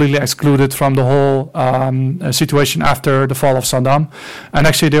was completely excluded from the whole situation after the fall of Saddam. And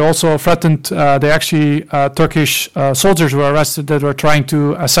actually they also threatened, Turkish soldiers were arrested that were trying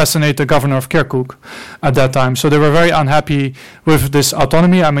to assassinate the governor of Kirkuk at that time. So they were very unhappy with this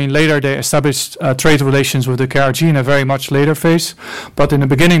autonomy. I mean, later they established trade relations with the KRG in a very much later phase. But in the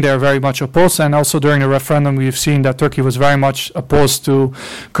beginning they were very much opposed. And also during the referendum we've seen that Turkey was very much opposed to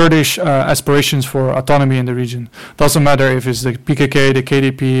Kurdish aspirations for autonomy in the region. Doesn't matter if it's the PKK, the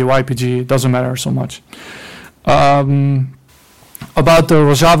KDP, YPG, doesn't matter so much. About the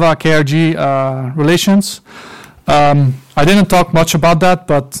Rojava KRG relations, I didn't talk much about that,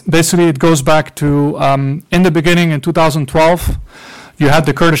 but basically it goes back to in the beginning in 2012, you had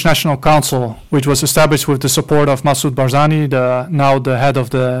the Kurdish National Council, which was established with the support of Masoud Barzani, now the head of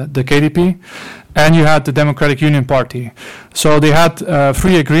the KDP, and you had the Democratic Union Party. So they had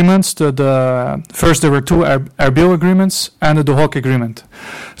 3 agreements. First there were 2 Erbil agreements and the Duhok agreement.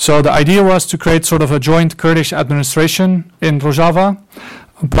 So the idea was to create sort of a joint Kurdish administration in Rojava.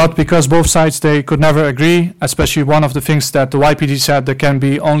 But because both sides, they could never agree, especially one of the things that the YPG said, there can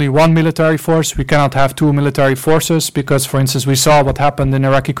be only one military force. We cannot have 2 military forces because, for instance, we saw what happened in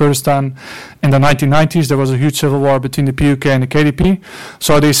Iraqi Kurdistan in the 1990s. There was a huge civil war between the PUK and the KDP.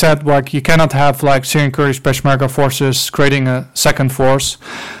 So they said, like, you cannot have like Syrian Kurdish Peshmerga forces creating a second force.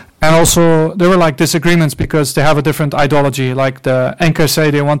 And also, there were like disagreements because they have a different ideology. Like the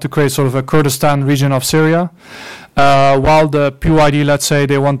NKSA, they want to create sort of a Kurdistan region of Syria, while the PYD, let's say,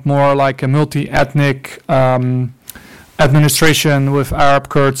 they want more like a multi-ethnic administration with Arab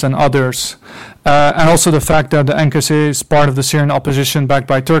Kurds and others. And also the fact that the NKSA is part of the Syrian opposition backed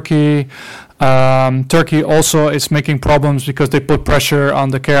by Turkey. Turkey also is making problems because they put pressure on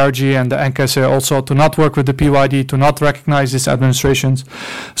the KRG and the NKSA also to not work with the PYD, to not recognize these administrations.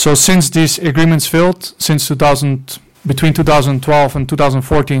 So since these agreements failed, between 2012 and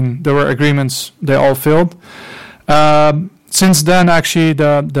 2014, there were agreements, they all failed. Since then, actually,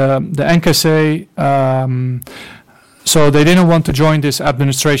 the NKSA, so they didn't want to join these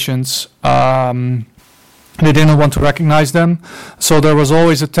administrations. They didn't want to recognize them. So there was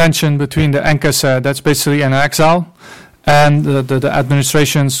always a tension between the NKSA, that's basically an exile, and the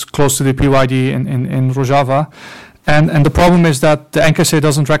administrations close to the PYD in Rojava. And the problem is that the NKSA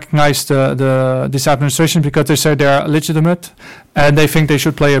doesn't recognize this administration because they say they are legitimate and they think they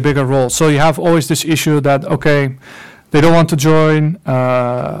should play a bigger role. So you have always this issue that, okay, they don't want to join,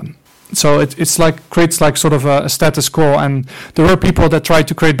 so it's like creates like sort of a status quo, and there were people that tried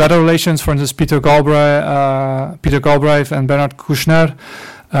to create better relations. For instance, Peter Galbraith and Bernard Kouchner.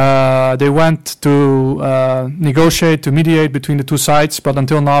 They went to negotiate, to mediate between the 2 sides, but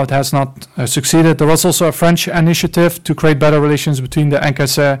until now it has not succeeded. There was also a French initiative to create better relations between the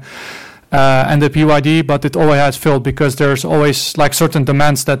NKSA and the PYD, but it always has failed because there's always like certain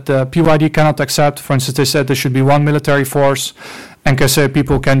demands that the PYD cannot accept. For instance, they said there should be 1 military force. NKSA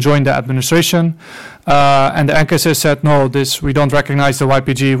people can join the administration, and the NKSA said, no, we don't recognize the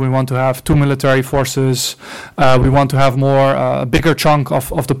YPG, we want to have 2 military forces, we want to have more, a bigger chunk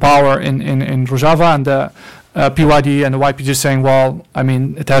of the power in Rojava, and the PYD and the YPG saying, well, I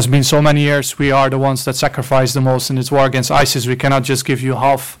mean, it has been so many years, we are the ones that sacrifice the most in this war against ISIS, we cannot just give you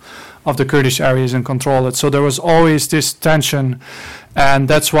half of the Kurdish areas and control it. So there was always this tension, and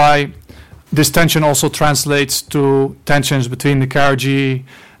that's why this tension also translates to tensions between the KRG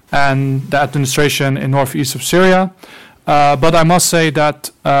and the administration in northeast of Syria. But I must say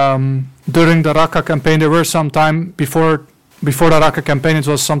that during the Raqqa campaign, there were some time before the Raqqa campaign, it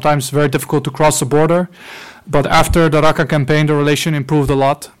was sometimes very difficult to cross the border. But after the Raqqa campaign, the relation improved a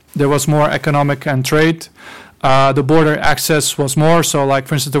lot. There was more economic and trade. The border access was more. So, like,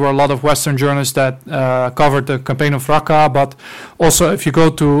 for instance, there were a lot of Western journalists that covered the campaign of Raqqa. But also, if you go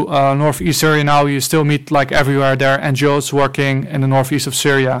to northeast Syria now, you still meet, like, everywhere there NGOs working in the northeast of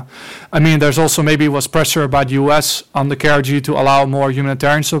Syria. I mean, there's also maybe was pressure by the US on the KRG to allow more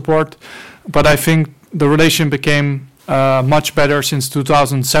humanitarian support. But I think the relation became much better since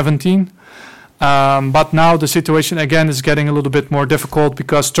 2017. But now the situation again is getting a little bit more difficult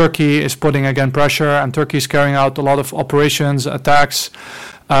because Turkey is putting again pressure, and Turkey is carrying out a lot of operations, attacks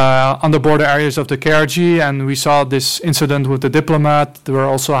on the border areas of the KRG. And we saw this incident with the diplomat. There were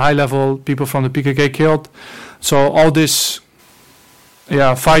also high-level people from the PKK killed. So all this,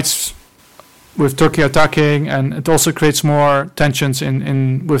 fights with Turkey attacking, and it also creates more tensions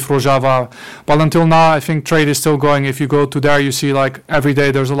in with Rojava. But until now, I think trade is still going. If you go to there, you see like every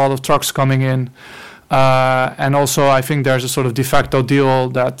day there's a lot of trucks coming in. And also I think there's a sort of de facto deal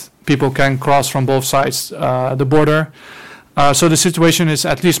that people can cross from both sides the border. So the situation is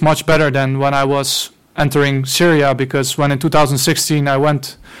at least much better than when I was entering Syria, because when in 2016 I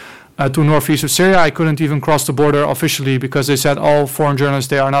went to northeast of Syria, I couldn't even cross the border officially because they said all foreign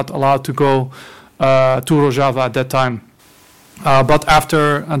journalists, they are not allowed to go to Rojava at that time. But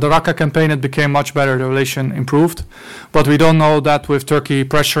after the Raqqa campaign, it became much better. The relation improved. But we don't know that with Turkey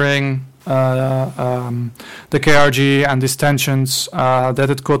pressuring the KRG and these tensions, that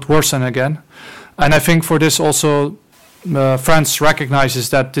it could worsen again. And I think for this also, France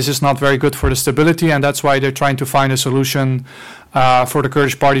recognizes that this is not very good for the stability, and that's why they're trying to find a solution for the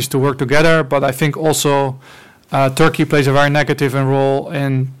Kurdish parties to work together. But I think also Turkey plays a very negative role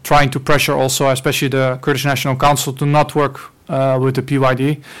in trying to pressure also, especially the Kurdish National Council, to not work with the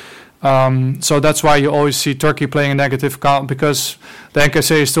PYD. So that's why you always see Turkey playing a negative account, because the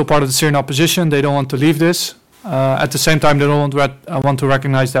NKC is still part of the Syrian opposition. They don't want to leave this. At the same time, they don't want to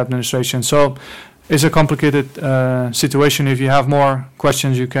recognize the administration. So it's a complicated situation. If you have more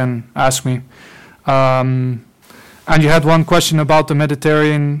questions, you can ask me. And you had one question about the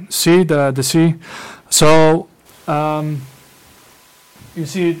Mediterranean Sea, the sea. So you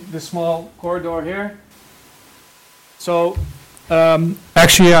see the small corridor here. So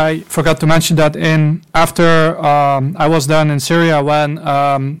actually, I forgot to mention that after I was done in Syria when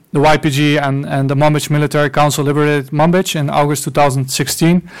the YPG and the Manbij Military Council liberated Manbij in August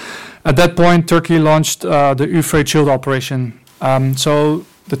 2016. At that point, Turkey launched the Euphrates Shield operation. So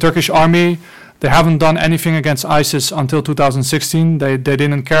the Turkish army, they haven't done anything against ISIS until 2016. They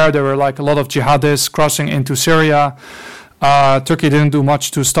didn't care. There were like a lot of jihadists crossing into Syria. Turkey didn't do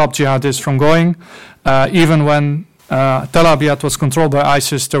much to stop jihadists from going. Even when Tel Abyad was controlled by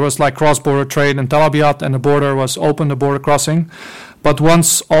ISIS, there was like cross-border trade in Tel Abyad, and the border was open, the border crossing. But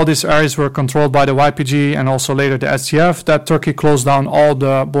once all these areas were controlled by the YPG and also later the SDF, that Turkey closed down all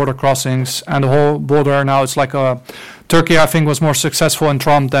the border crossings, and the whole border now it's like Turkey, I think, was more successful in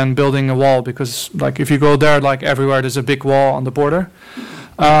Trump than building a wall, because like if you go there, like everywhere there's a big wall on the border.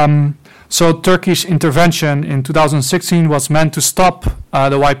 So Turkey's intervention in 2016 was meant to stop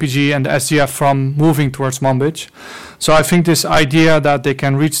the YPG and the SDF from moving towards Manbij. So I think this idea that they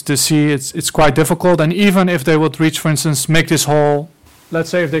can reach the sea, it's quite difficult. And even if they would reach, for instance, make this whole, let's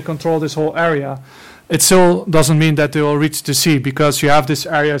say if they control this whole area, it still doesn't mean that they will reach the sea, because you have these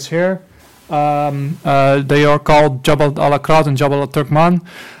areas here. They are called Jabal al-Akrad and Jabal al-Turkman.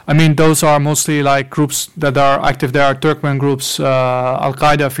 I mean, those are mostly like groups that are active there, are Turkmen groups,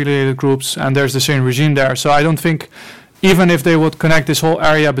 Al-Qaeda affiliated groups, and there's the Syrian regime there. So I don't think, even if they would connect this whole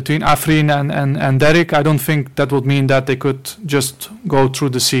area between Afrin and Derik, I don't think that would mean that they could just go through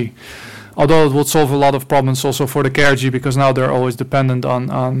the sea. Although it would solve a lot of problems also for the KRG, because now they're always dependent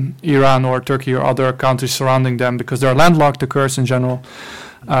on Iran or Turkey or other countries surrounding them, because they're landlocked, the Kurds in general.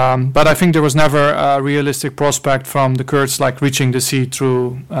 But I think there was never a realistic prospect from the Kurds like reaching the sea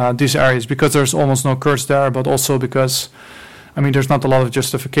through these areas, because there's almost no Kurds there, but also because, I mean, there's not a lot of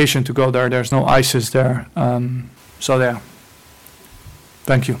justification to go there. There's no ISIS there. So yeah.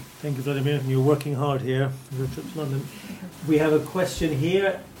 Thank you. Thank you, Vladimir. You're working hard here for your trip to London. We have a question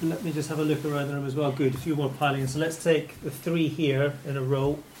here. Let me just have a look around the room as well. Good, a few more piling. So let's take the three here in a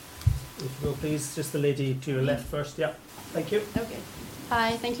row. If you will, please. Just the lady to your left first. Yeah. Thank you. Okay.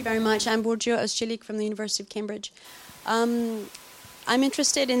 Hi, thank you very much. I'm Burcu Özçelik from the University of Cambridge. I'm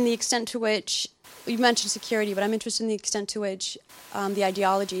interested in the extent to which, you mentioned security, but I'm interested in the extent to which the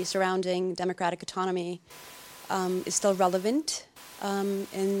ideology surrounding democratic autonomy is still relevant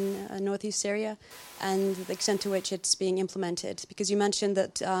in northeast Syria, and the extent to which it's being implemented. Because you mentioned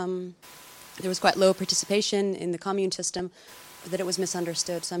that there was quite low participation in the commune system, that it was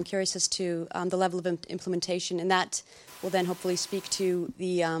misunderstood. So I'm curious as to the level of implementation, and that will then hopefully speak to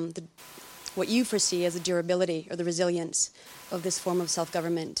the what you foresee as the durability or the resilience of this form of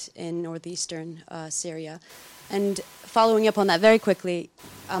self-government in northeastern Syria. And following up on that very quickly,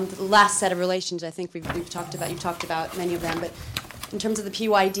 the last set of relations I think we've talked about, you've talked about many of them, but in terms of the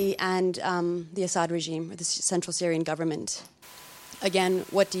PYD and the Assad regime, or the Central Syrian government, again,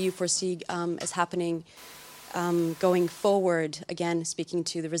 what do you foresee as happening going forward, again, speaking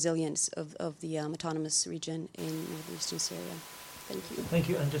to the resilience of the autonomous region in northeastern Syria? Thank you. Thank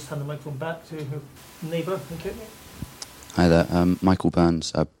you. And just hand the microphone back to her neighbour. Thank you. Hi there. Michael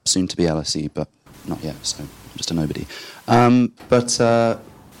Burns, soon to be LSE, but not yet, so I'm just a nobody.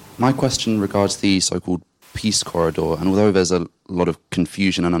 My question regards the so-called peace corridor, and although there's a lot of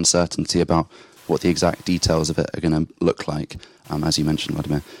confusion and uncertainty about what the exact details of it are going to look like, as you mentioned,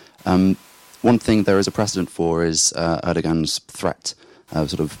 Vladimir, one thing there is a precedent for is Erdogan's threat of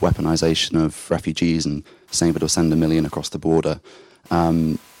sort of weaponization of refugees and saying that he'll send 1 million across the border,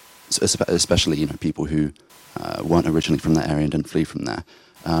 especially people who weren't originally from that area and didn't flee from there.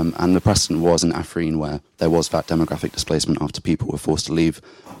 And the precedent was in Afrin, where there was that demographic displacement after people were forced to leave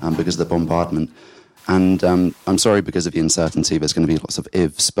because of the bombardment. And I'm sorry, because of the uncertainty, there's going to be lots of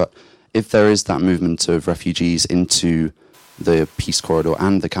ifs, but if there is that movement of refugees into the peace corridor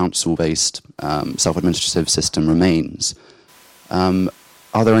and the council-based self-administrative system remains,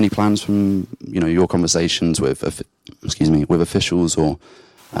 are there any plans from your conversations with officials or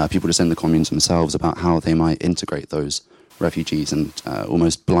people just in the communes themselves about how they might integrate those refugees and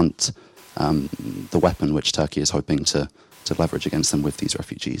almost blunt the weapon which Turkey is hoping to to leverage against them with these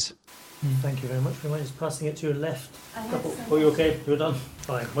refugees. Thank you very much. Would you mind just passing it to your left couple? Oh, you okay? You're done?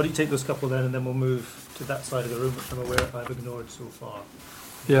 Fine. Why don't you take those couple then, and then we'll move to that side of the room, which I'm aware I've ignored so far.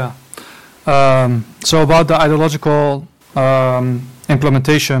 Yeah. So about the ideological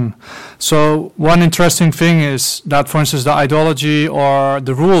implementation. So one interesting thing is that, for instance, the ideology or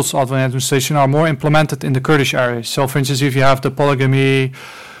the rules of an administration are more implemented in the Kurdish areas. So, for instance, if you have the polygamy,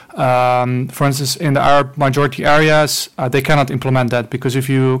 for instance, in the Arab majority areas, they cannot implement that, because if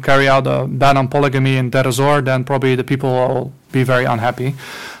you carry out a ban on polygamy in Deir ez-Zor, then probably the people will be very unhappy.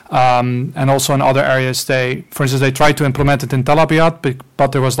 And also in other areas, for instance, they tried to implement it in Tel Abyad,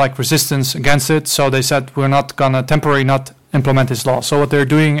 but there was like resistance against it. So they said, we're not going to temporarily not implement this law. So what they're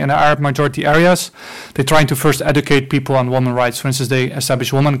doing in the Arab majority areas, they're trying to first educate people on women's rights. For instance, they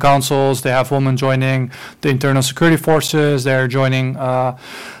establish women councils, they have women joining the internal security forces, they're joining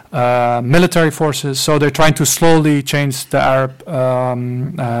military forces. So they're trying to slowly change the Arab,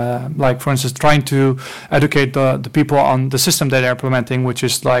 like, for instance, trying to educate the people on the system that they're implementing, which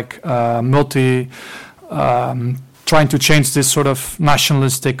is like trying to change this sort of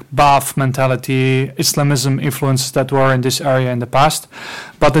nationalistic Ba'ath mentality, Islamism influences that were in this area in the past.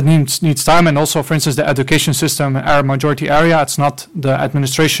 But it needs time. And also, for instance, the education system in Arab majority area, it's not the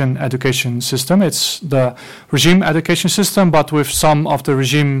administration education system, it's the regime education system, but with some of the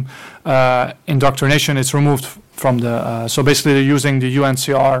regime indoctrination, it's removed from the, so basically they're using the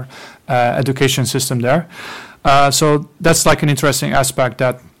UNCR education system there. So that's like an interesting aspect,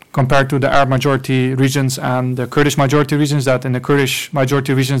 that compared to the Arab majority regions and the Kurdish majority regions, that in the Kurdish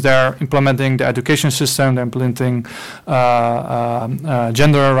majority regions they're implementing the education system, they're implementing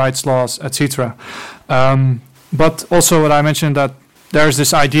gender rights laws, etc. But also what I mentioned, that there's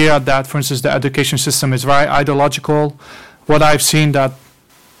this idea that, for instance, the education system is very ideological. What I've seen, that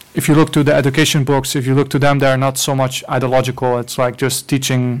if you look to the education books, if you look to them, they're not so much ideological. It's like just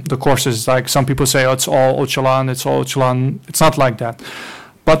teaching the courses. Like some people say, oh, it's all Öcalan, it's all Öcalan. It's not like that.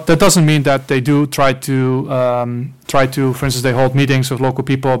 But that doesn't mean that they do try to, for instance, they hold meetings with local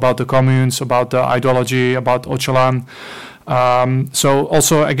people about the communes, about the ideology, about Öcalan. So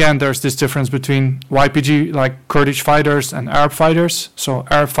also, again, there's this difference between YPG, like Kurdish fighters, and Arab fighters. So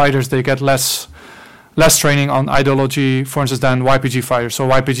Arab fighters, they get less training on ideology, for instance, than YPG fighters. So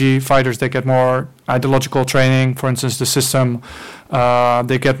YPG fighters, they get more ideological training. For instance, the system,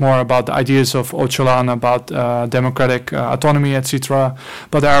 they get more about the ideas of Öcalan, about democratic autonomy, etc.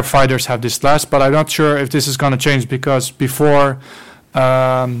 But the Arab fighters have this less. But I'm not sure if this is going to change, because before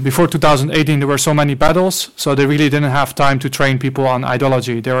 2018, there were so many battles, so they really didn't have time to train people on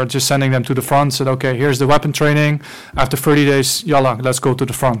ideology. They were just sending them to the front, said, okay, here's the weapon training. After 30 days, yalla, let's go to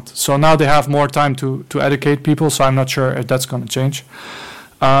the front. So now they have more time to educate people, so I'm not sure if that's going to change.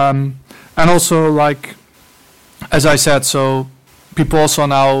 And also, like, as I said, so people also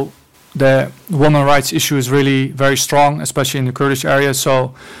now, the women's rights issue is really very strong, especially in the Kurdish area.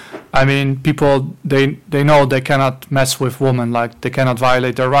 So, I mean, people, they know they cannot mess with women, like they cannot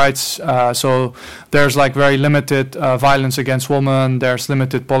violate their rights. So there's like very limited violence against women. There's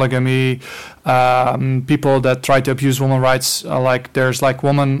limited polygamy. People that try to abuse women's rights, like there's like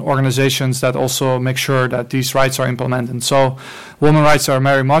women organizations that also make sure that these rights are implemented. So women's rights are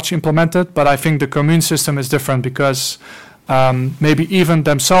very much implemented, but I think the commune system is different, because maybe even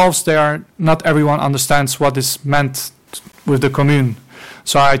themselves, not everyone understands what is meant with the commune.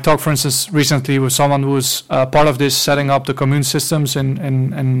 So I talked, for instance, recently with someone who was part of this, setting up the commune systems in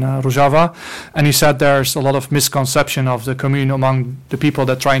Rojava, and he said there's a lot of misconception of the commune among the people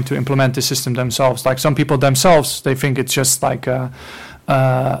that are trying to implement the system themselves. Like some people themselves, they think it's just like a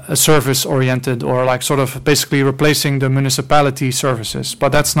service-oriented, or like sort of basically replacing the municipality services.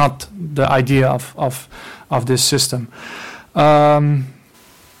 But that's not the idea of this system. Let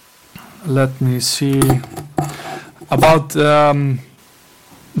me see about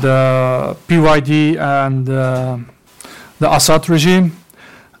the PYD and the Assad regime,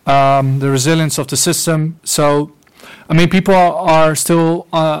 the resilience of the system. So, I mean, people are still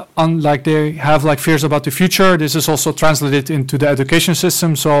like they have like fears about the future. This is also translated into the education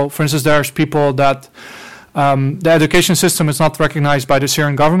system. So, for instance, there's people that the education system is not recognized by the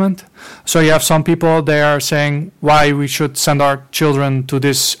Syrian government. So you have some people, they are saying why we should send our children to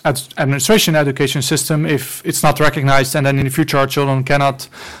this administration education system if it's not recognized, and then in the future our children cannot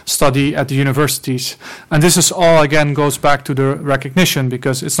study at the universities. And this is all, again, goes back to the recognition,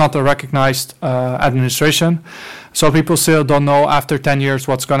 because it's not a recognized administration. So people still don't know after 10 years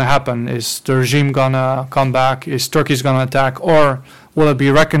what's going to happen. Is the regime going to come back? Is Turkey going to attack? Or will it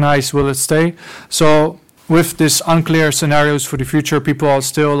be recognized? Will it stay? So with this unclear scenarios for the future, people are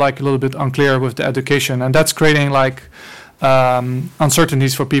still like a little bit unclear with the education, and that's creating like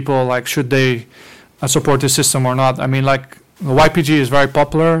uncertainties for people, like should they support this system or not. I mean, like the YPG is very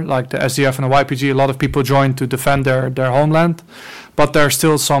popular, like the SDF and the YPG, a lot of people join to defend their homeland, but there are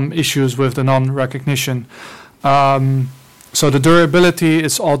still some issues with the non-recognition. So the durability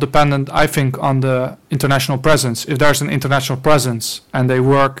is all dependent, I think, on the international presence. If there's an international presence and they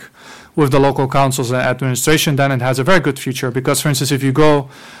work with the local councils and administration, then it has a very good future. Because, for instance, if you go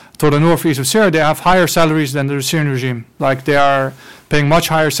to the northeast of Syria, they have higher salaries than the Syrian regime. Like they are paying much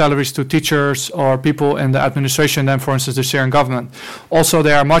higher salaries to teachers or people in the administration than, for instance, the Syrian government. Also,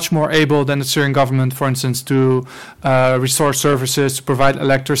 they are much more able than the Syrian government, for instance, to restore services, to provide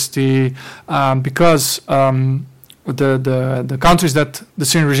electricity, because the countries that the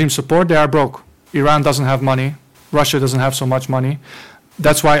Syrian regime support, they are broke. Iran doesn't have money. Russia doesn't have so much money.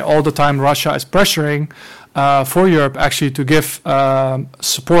 That's why all the time Russia is pressuring for Europe actually to give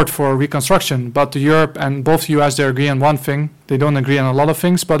support for reconstruction. But Europe and both US, they agree on one thing. They don't agree on a lot of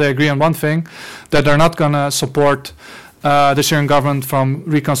things, but they agree on one thing, that they're not going to support the Syrian government from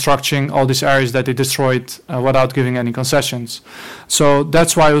reconstructing all these areas that they destroyed without giving any concessions. So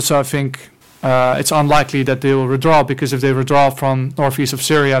that's why also I think it's unlikely that they will withdraw, because if they withdraw from northeast of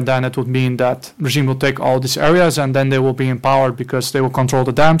Syria, then it would mean that the regime will take all these areas and then they will be empowered because they will control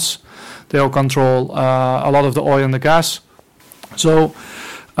the dams, they will control a lot of the oil and the gas. So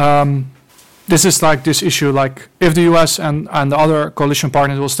this is like this issue, like if the US and the other coalition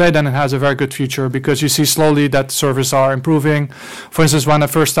partners will stay, then it has a very good future, because you see slowly that services are improving. For instance, when the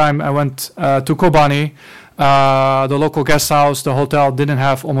first time I went to Kobani, the local guest house, the hotel didn't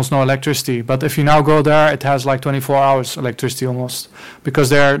have almost no electricity. But if you now go there, it has like 24 hours electricity almost, because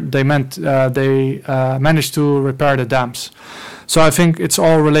they managed to repair the dams. So I think it's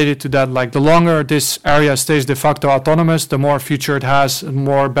all related to that. Like the longer this area stays de facto autonomous, the more future it has, the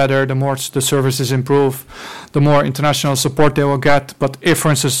more better, the more the services improve, the more international support they will get. But if, for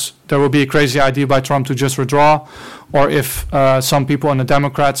instance, there will be a crazy idea by Trump to just withdraw, or if some people in the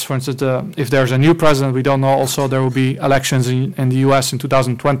Democrats, for instance, if there's a new president, we don't know. Also, there will be elections in the U.S. in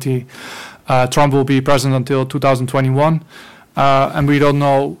 2020. Trump will be president until 2021. And we don't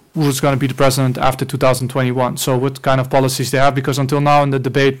know who's going to be the president after 2021. So what kind of policies they have, because until now in the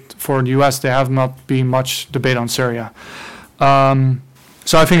debate for the US, there have not been much debate on Syria.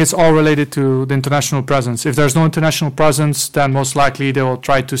 So I think it's all related to the international presence. If there's no international presence, then most likely they will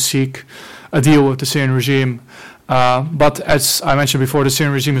try to seek a deal with the Syrian regime. But as I mentioned before, the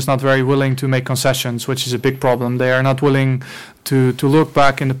Syrian regime is not very willing to make concessions, which is a big problem. They are not willing to look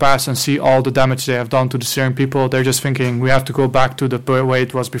back in the past and see all the damage they have done to the Syrian people. They're just thinking we have to go back to the way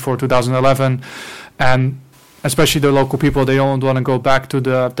it was before 2011. And especially the local people, they don't want to go back to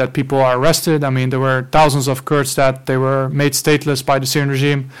that people are arrested. I mean, there were thousands of Kurds that they were made stateless by the Syrian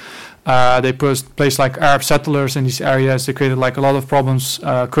regime. They placed like Arab settlers in these areas. They created like a lot of problems.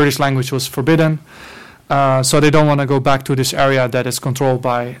 Kurdish language was forbidden. So they don't want to go back to this area that is controlled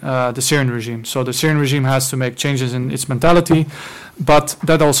by the Syrian regime. So the Syrian regime has to make changes in its mentality. But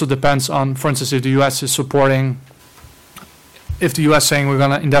that also depends on, for instance, if the US is supporting, if the US saying we're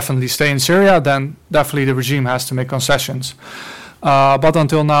going to indefinitely stay in Syria, then definitely the regime has to make concessions. But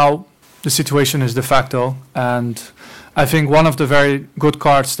until now, the situation is de facto. And I think one of the very good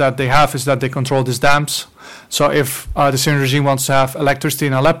cards that they have is that they control these dams. So if the Syrian regime wants to have electricity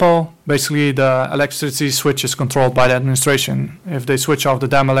in Aleppo, basically the electricity switch is controlled by the administration. If they switch off the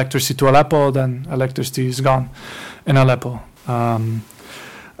dam electricity to Aleppo, then electricity is gone in Aleppo.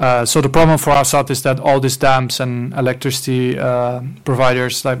 So the problem for Assad is that all these dams and electricity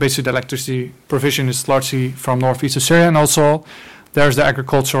providers, like basically the electricity provision is largely from northeast of Syria. And also there's the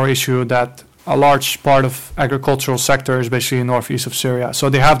agricultural issue that a large part of agricultural sector is basically in northeast of Syria. So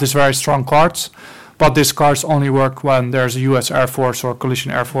they have these very strong cards. But these cards only work when there's a U.S. Air Force or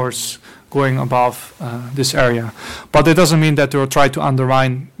coalition Air Force going above this area. But it doesn't mean that they will try to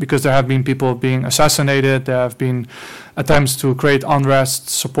undermine, because there have been people being assassinated, there have been attempts to create unrest,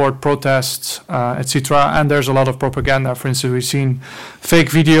 support protests, etc. And there's a lot of propaganda. For instance, we've seen fake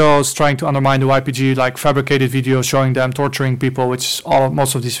videos trying to undermine the YPG, like fabricated videos showing them torturing people, which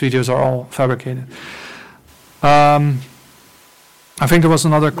most of these videos are all fabricated. I think there was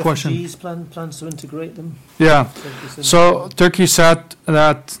another question. Refugees plans to integrate them? Yeah. So Turkey said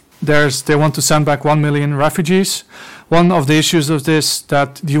that they want to send back 1 million refugees. One of the issues of this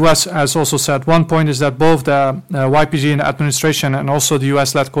that the US has also said, one point is that both the YPG and the administration and also the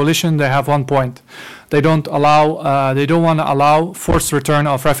US-led coalition, they have one point, they don't want to allow forced return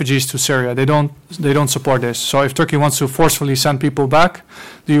of refugees to Syria. They don't support this. So if Turkey wants to forcefully send people back,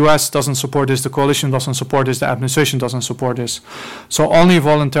 the US doesn't support this, the coalition doesn't support this, the administration doesn't support this. So only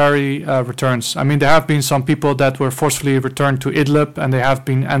voluntary returns. I mean, there have been some people that were forcefully returned to Idlib, and they have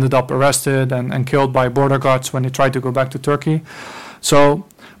been ended up arrested and killed by border guards when they tried to go back to Turkey. So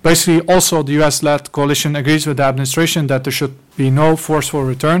basically, also the US-led coalition agrees with the administration that there should be no forceful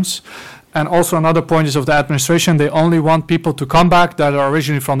returns. And also another point is of the administration, they only want people to come back that are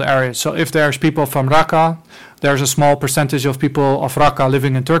originally from the area. So if there's people from Raqqa, there's a small percentage of people of Raqqa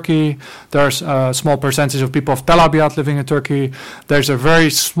living in Turkey. There's a small percentage of people of Tel Abyad living in Turkey. There's a very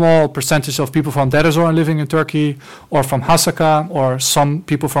small percentage of people from Deir ez-Zor living in Turkey, or from Hasaka, or some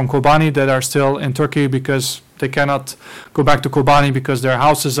people from Kobani that are still in Turkey because they cannot go back to Kobani because their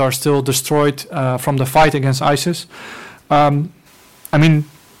houses are still destroyed from the fight against ISIS. I mean,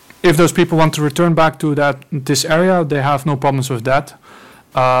 if those people want to return back to this area, they have no problems with that.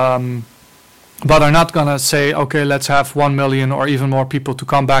 But they're not going to say, okay, let's have 1 million or even more people to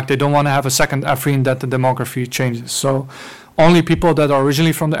come back. They don't want to have a second Afrin that the demography changes. So only people that are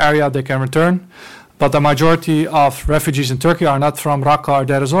originally from the area, they can return. But the majority of refugees in Turkey are not from Raqqa or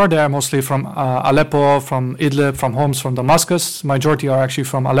Deir ez-Zor. They are mostly from Aleppo, from Idlib, from Homs, from Damascus. Majority are actually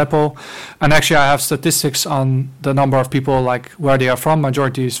from Aleppo. And actually, I have statistics on the number of people, like where they are from.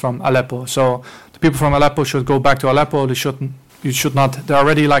 Majority is from Aleppo. So the people from Aleppo should go back to Aleppo. You should not. There are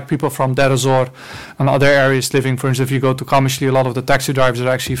already like people from Deir ez-Zor and other areas living. For instance, if you go to Qamishli, a lot of the taxi drivers are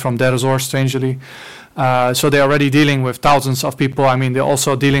actually from Deir ez-Zor, strangely. So they're already dealing with thousands of people. I mean, they're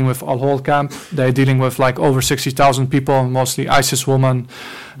also dealing with Al-Hol camp. They're dealing with like over 60,000 people, mostly ISIS women,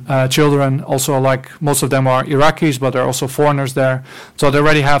 children. Also, like most of them are Iraqis, but there are also foreigners there. So they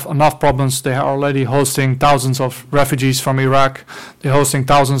already have enough problems. They are already hosting thousands of refugees from Iraq. They're hosting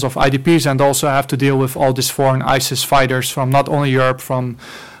thousands of IDPs, and also have to deal with all these foreign ISIS fighters from not only Europe, from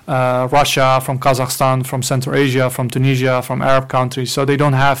Russia, from Kazakhstan, from Central Asia, from Tunisia, from Arab countries. So they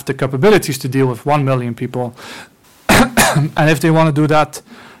don't have the capabilities to deal with 1 million people. And if they want to do that,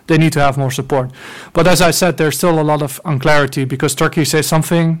 they need to have more support. But as I said, there's still a lot of unclarity because Turkey says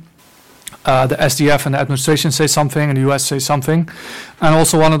something, the SDF and the administration say something, and the US say something. And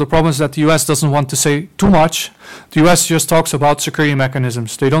also one of the problems is that the US doesn't want to say too much. The US just talks about security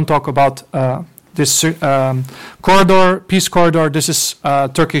mechanisms. They don't talk about this corridor, peace corridor. This is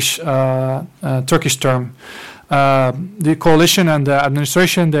Turkish term. The coalition and the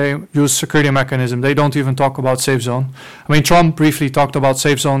administration, they use security mechanism. They don't even talk about safe zone. I mean, Trump briefly talked about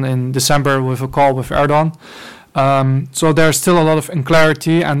safe zone in December with a call with Erdogan. So there's still a lot of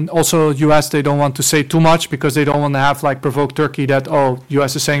unclarity, and also US, they don't want to say too much because they don't want to have like provoke Turkey that, oh,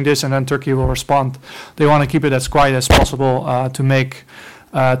 US is saying this and then Turkey will respond. They want to keep it as quiet as possible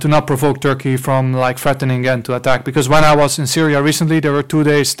to not provoke Turkey from like threatening again to attack. Because when I was in Syria recently, there were 2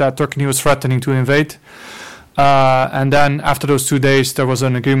 days that Turkey was threatening to invade. And then after those 2 days, there was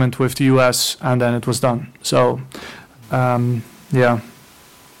an agreement with the US, and then it was done. So, yeah.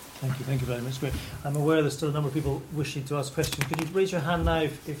 Thank you very much. Great. I'm aware there's still a number of people wishing to ask questions. Could you raise your hand now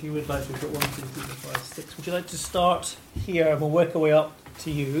if you would like to? We've got 1, 2, 3, 4, 5, 6. Would you like to start here, and we'll work our way up to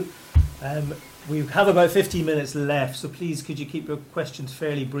you? We have about 15 minutes left, so please could you keep your questions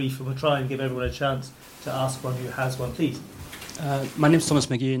fairly brief, and we'll try and give everyone a chance to ask one who has one, please. My name's Thomas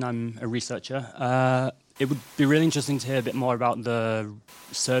McGee and I'm a researcher. It would be really interesting to hear a bit more about the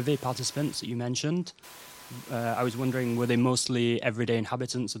survey participants that you mentioned. I was wondering, were they mostly everyday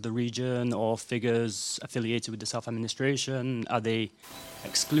inhabitants of the region or figures affiliated with the self-administration? Are they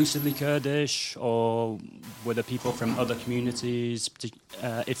exclusively Kurdish, or were there people from other communities?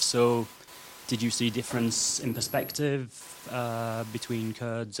 If so, did you see difference in perspective between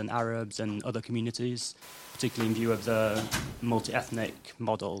Kurds and Arabs and other communities, particularly in view of the multi-ethnic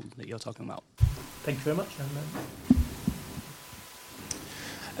model that you're talking about? Thank you very much.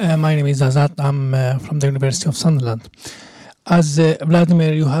 My name is Azad. I'm from the University of Sunderland. As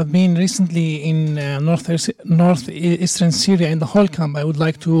Vladimir, you have been recently in northeastern Syria in the Hol camp. I would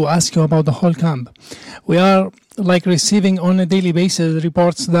like to ask you about the Hol camp. We are like receiving on a daily basis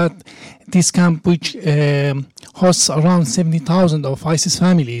reports that this camp, which hosts around 70,000 of ISIS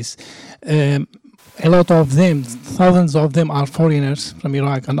families, a lot of them, thousands of them, are foreigners from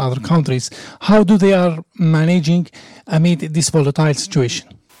Iraq and other countries. How do they are managing amid this volatile situation?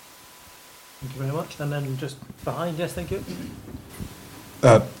 Thank you very much. And then just behind, yes, thank you.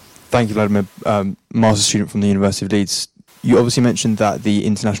 Thank you, Vladimir. Master's student from the University of Leeds. You obviously mentioned that the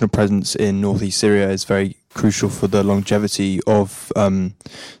international presence in northeast Syria is very crucial for the longevity of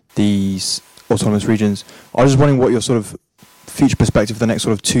these autonomous regions. I was just wondering what your sort of future perspective for the next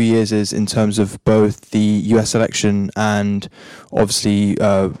sort of 2 years is in terms of both the US election and obviously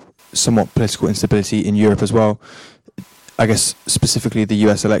somewhat political instability in Europe as well. I guess specifically the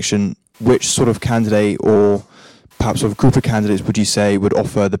US election, which sort of candidate or perhaps sort of group of candidates would you say would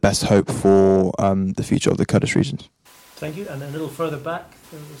offer the best hope for the future of the Kurdish regions? Thank you. And a little further back,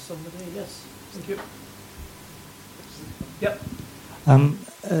 there was somebody. Yes, thank you. Yep.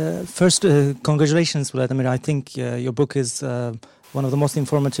 First, congratulations, Vladimir. I think your book is one of the most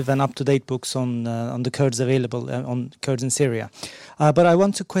informative and up-to-date books on the Kurds available, on Kurds in Syria. But I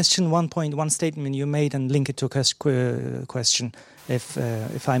want to question one statement you made and link it to a question, if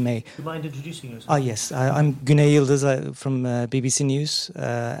I may. Do you mind introducing yourself? Yes. I'm Güney Yıldız from BBC News,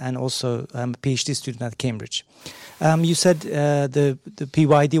 and also I'm a PhD student at Cambridge. You said the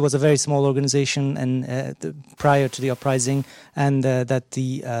PYD was a very small organization and prior to the uprising, and that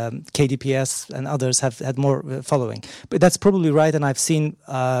the KDPS and others have had more following. But that's probably right, and I've seen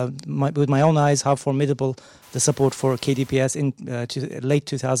with my own eyes how formidable the support for KDPS in late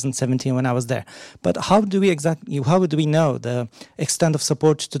 2017 when I was there. But how do we know the extent of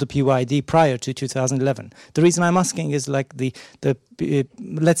support to the PYD prior to 2011? The reason I'm asking is like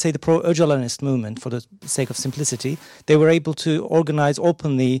let's say the pro-Öcalanist movement, for the sake of simplicity, they were able to organize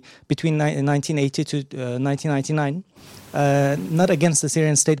openly between 1980 to 1999, not against the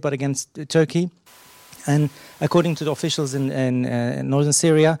Syrian state but against Turkey. And according to the officials in northern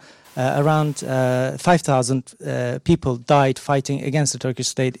Syria, around 5,000 people died fighting against the Turkish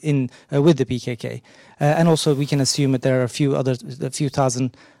state with the PKK, and also we can assume that there are a few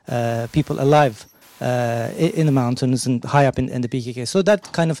thousand people alive in the mountains and high up in the PKK. So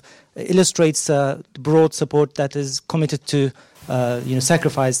that kind of illustrates broad support that is committed to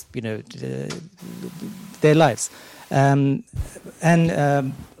sacrifice their lives,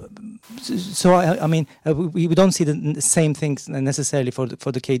 So I mean, we don't see the same things necessarily for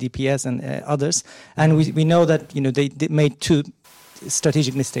the KDPS and others, and we know that they made two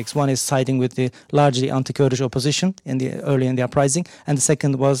strategic mistakes. One is siding with the largely anti-Kurdish opposition early in the uprising, and the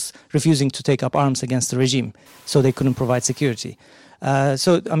second was refusing to take up arms against the regime, so they couldn't provide security.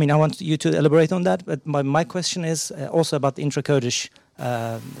 So I mean, I want you to elaborate on that. But my question is also about the intra-Kurdish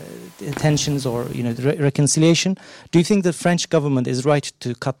tensions or reconciliation. Do you think the French government is right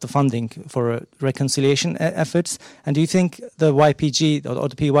to cut the funding for reconciliation efforts? And do you think the YPG or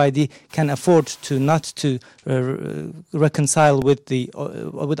the PYD can afford to not to reconcile with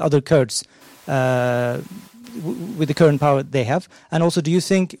other Kurds with the current power they have? And also, do you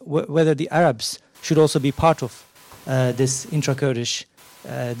think whether the Arabs should also be part of this intra-Kurdish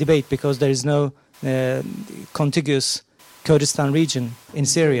debate, because there is no contiguous Kurdistan region in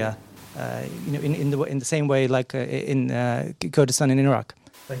Syria, in the same way like in Kurdistan in Iraq?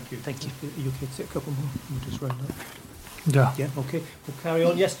 Thank you. Thank you. You can take a couple more. We'll just round up. Yeah. Yeah. Okay. We'll carry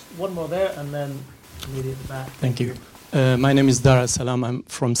on. Yes, one more there, and then maybe at the back. Thank you. My name is Dara Salam. I'm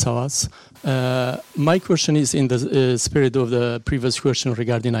from Sawas. My question is in the spirit of the previous question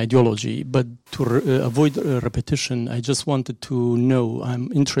regarding ideology, but to avoid repetition, I just wanted to know,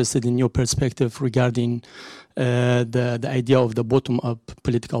 I'm interested in your perspective regarding the idea of the bottom-up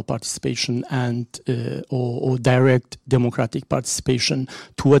political participation and or direct democratic participation.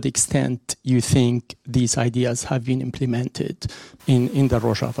 To what extent you think these ideas have been implemented in the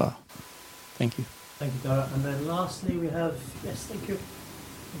Rojava? Thank you. Thank you, Dara. And then lastly, we have... Yes, thank you.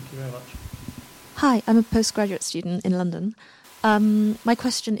 Thank you very much. Hi, I'm a postgraduate student in London. My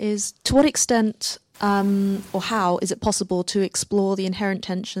question is, to what extent or how is it possible to explore the inherent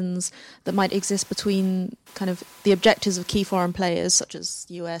tensions that might exist between kind of the objectives of key foreign players such as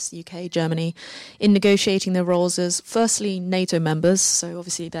US, UK, Germany in negotiating their roles as firstly NATO members, so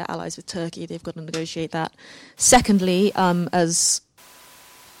obviously they're allies with Turkey, they've got to negotiate that. Secondly, as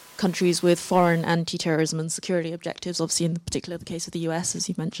countries with foreign anti-terrorism and security objectives, obviously in particular the case of the US, as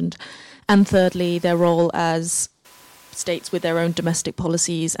you mentioned. And thirdly, their role as states with their own domestic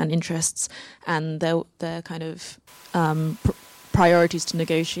policies and interests and their kind of priorities to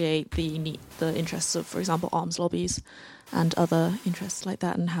negotiate the interests of, for example, arms lobbies and other interests like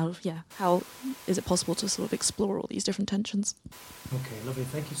that, and how is it possible to sort of explore all these different tensions? Okay, lovely.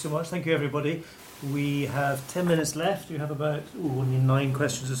 Thank you so much. Thank you, everybody. We have 10 minutes left. You have about only 9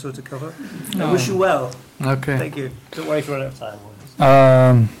 questions or so to cover. I wish you well. Okay. Thank you. Don't worry if you run out of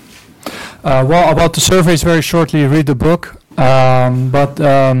time. Well, about the surveys, very shortly, read the book. But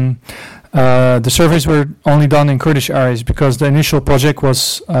the surveys were only done in Kurdish areas because the initial project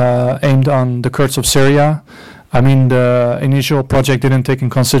was aimed on the Kurds of Syria. I mean, the initial project didn't take in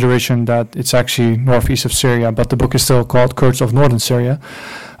consideration that it's actually northeast of Syria, but the book is still called Kurds of Northern Syria.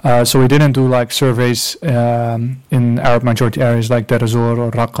 So we didn't do like surveys in Arab majority areas like Deir ez-Zor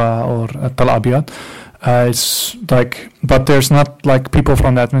or Raqqa or Tal Abyad. It's like, but there's not like people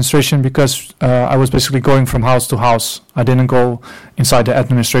from the administration, because I was basically going from house to house. I didn't go inside the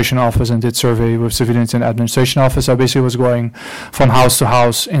administration office and did survey with civilians in the administration office. I basically was going from house to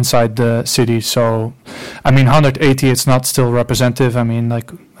house inside the city. So, I mean, 180, it's not still representative. I mean,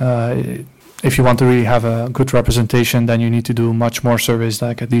 like, if you want to really have a good representation, then you need to do much more surveys,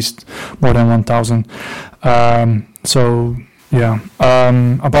 like at least more than 1,000. So, yeah.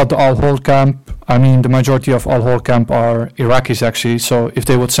 About the Al-Hol camp, I mean, the majority of Al-Hol camp are Iraqis, actually. So if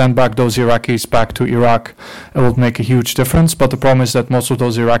they would send back those Iraqis back to Iraq, it would make a huge difference. But the problem is that most of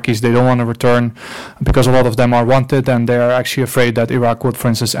those Iraqis, they don't want to return because a lot of them are wanted, and they are actually afraid that Iraq would, for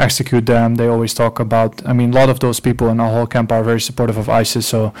instance, execute them. They always talk about, I mean, a lot of those people in Al-Hol camp are very supportive of ISIS.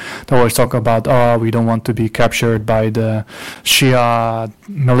 So they always talk about, oh, we don't want to be captured by the Shia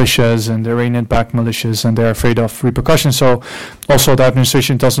militias and the Iranian-backed militias, and they're afraid of repercussions. So also the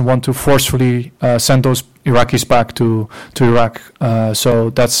administration doesn't want to forcefully send those Iraqis back to Iraq.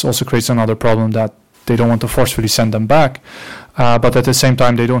 So that's also creates another problem, that they don't want to forcefully send them back. But at the same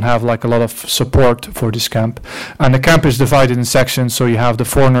time, they don't have like a lot of support for this camp. And the camp is divided in sections. So you have the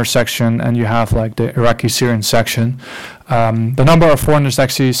foreigner section and you have like the Iraqi-Syrian section. The number of foreigners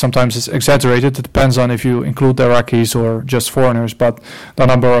actually sometimes is exaggerated. It depends on if you include the Iraqis or just foreigners. But the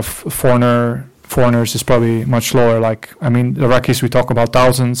number of foreigners is probably much lower. Like, I mean, the Iraqis, we talk about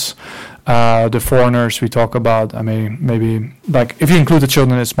thousands. The foreigners we talk about, I mean, maybe like if you include the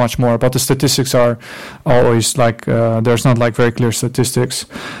children, it's much more. But the statistics are always like there's not like very clear statistics.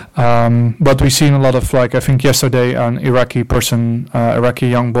 But we've seen a lot of, like, I think yesterday an Iraqi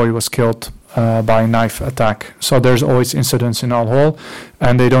young boy was killed by a knife attack. So there's always incidents in Al-Hol,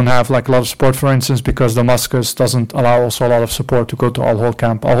 and they don't have like a lot of support, for instance, because Damascus doesn't allow also a lot of support to go to Al-Hol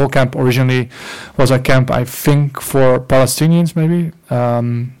camp. Al-Hol camp originally was a camp, I think, for Palestinians, maybe.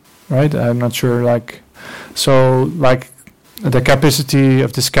 Right? I'm not sure. Like, so like the capacity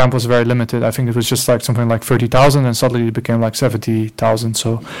of this camp was very limited. I think it was just like something like 30,000, and suddenly it became like 70,000.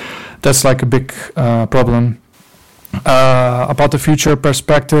 So that's like a big problem. About the future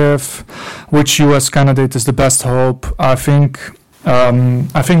perspective, which U.S. candidate is the best hope? I think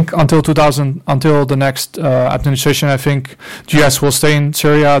until the next administration, I think the U.S. will stay in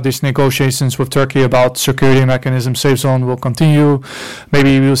Syria. These negotiations with Turkey about security mechanism, safe zone, will continue.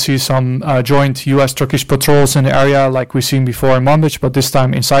 Maybe we'll see some joint U.S.-Turkish patrols in the area, like we've seen before in Manbij, but this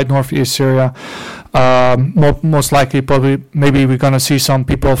time inside northeast Syria. Most likely, probably, maybe we're going to see some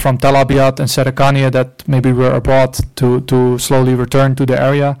people from Tel Abyad and Serikania that maybe were abroad to slowly return to the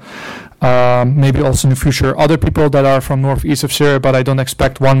area. Maybe also in the future other people that are from northeast of Syria, but I don't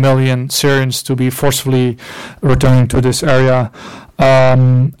expect 1 million Syrians to be forcefully returning to this area.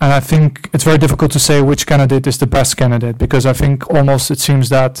 And I think it's very difficult to say which candidate is the best candidate, because I think almost it seems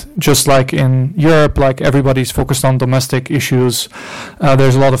that just like in Europe, like everybody's focused on domestic issues.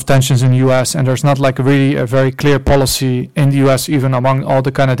 There's a lot of tensions in the US, and there's not like really a very clear policy in the US, even among all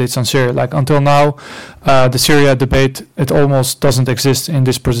the candidates on Syria. Like until now, the Syria debate, it almost doesn't exist in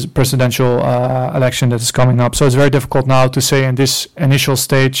this presidential election that is coming up. So it's very difficult now to say in this initial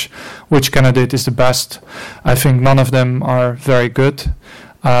stage which candidate is the best. I think none of them are very good.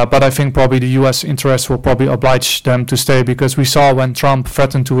 But I think probably the U.S. interest will probably oblige them to stay, because we saw when Trump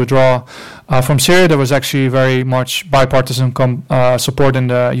threatened to withdraw from Syria, there was actually very much bipartisan support in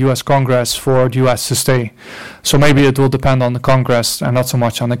the U.S. Congress for the U.S. to stay. So maybe it will depend on the Congress and not so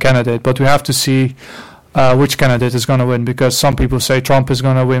much on the candidate. But we have to see which candidate is going to win, because some people say Trump is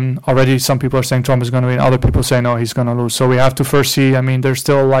going to win already. Some people are saying Trump is going to win. Other people say no, he's going to lose. So we have to first see. I mean, there's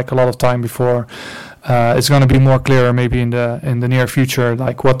still like a lot of time before it's going to be more clear, maybe in the near future,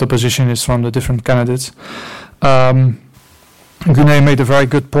 like what the position is from the different candidates. Gunay made a very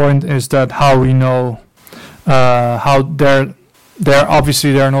good point, is that how we know how there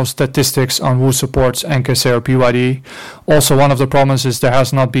are no statistics on who supports NKC or PYD. Also, one of the problems is there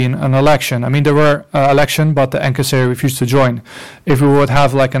has not been an election. I mean, there were election, but the NKC refused to join. If we would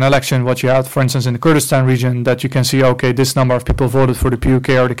have like an election, what you had, for instance, in the Kurdistan region, that you can see, okay, this number of people voted for the PUK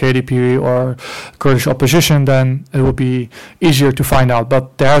or the KDP or Kurdish opposition, then it would be easier to find out.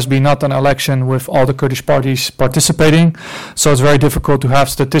 But there has been not an election with all the Kurdish parties participating, so it's very difficult to have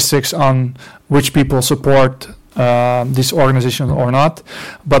statistics on which people support this organization or not.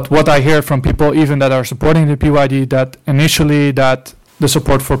 But what I hear from people even that are supporting the PYD, that initially that the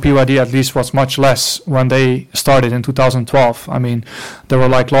support for PYD at least was much less when they started in 2012. I mean, there were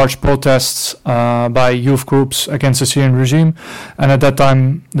like large protests by youth groups against the Syrian regime, and at that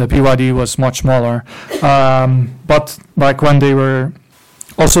time the PYD was much smaller. But like when they were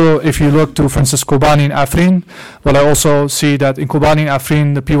Also, if you look to, for instance, Kobani and Afrin, well, I also see that in Kobani and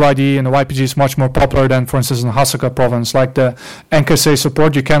Afrin, the PYD and the YPG is much more popular than, for instance, in Hasaka province. Like the NKC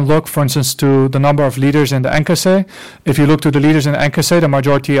support, you can look, for instance, to the number of leaders in the NKC. If you look to the leaders in the NKC, the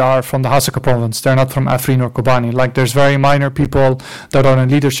majority are from the Hasaka province. They're not from Afrin or Kobani. Like there's very minor people that are in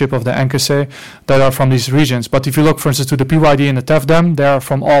leadership of the NKC that are from these regions. But if you look, for instance, to the PYD and the TEFDEM, they are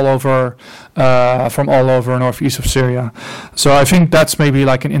from all over northeast of Syria. So I think that's maybe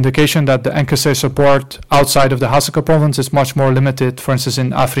like an indication that the NKC support outside of the Hasaka province is much more limited, for instance,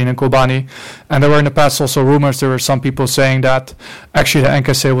 in Afrin and Kobani. And there were in the past also rumors, there were some people saying that actually the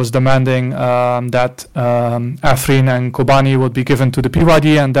NKC was demanding that Afrin and Kobani would be given to the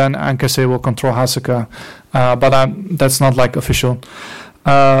PYD and then NKC will control Hasaka. But that's not like official.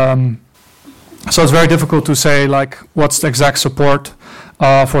 So it's very difficult to say like what's the exact support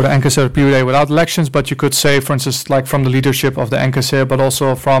for the NKC or PYD without elections, but you could say, for instance, like from the leadership of the NKC, but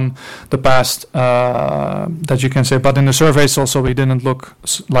also from the past that you can say. But in the surveys also, we didn't look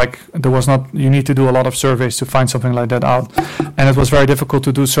like there was not, you need to do a lot of surveys to find something like that out. And it was very difficult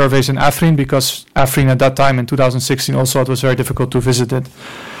to do surveys in Afrin because Afrin at that time in 2016 also it was very difficult to visit it.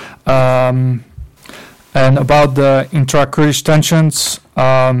 And about the intra-Kurdish tensions,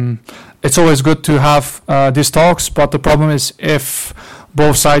 it's always good to have these talks, but the problem is if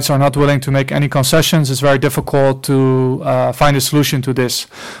both sides are not willing to make any concessions, it's very difficult to find a solution to this.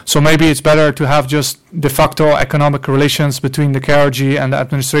 So maybe it's better to have just de facto economic relations between the KRG and the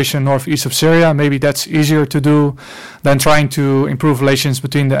administration northeast of Syria. Maybe that's easier to do than trying to improve relations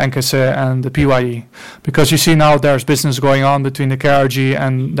between the NKC and the PYD. Because you see now there's business going on between the KRG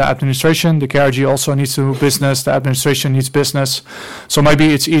and the administration. The KRG also needs to do business, the administration needs business. So maybe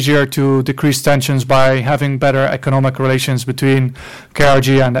it's easier to decrease tensions by having better economic relations between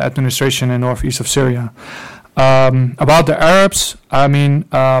KRG and the administration in northeast of Syria. About the Arabs, I mean,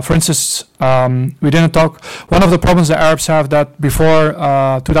 for instance, we didn't talk. One of the problems the Arabs have that before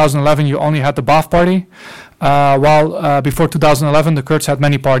 2011 you only had the Ba'ath party, while before 2011 the Kurds had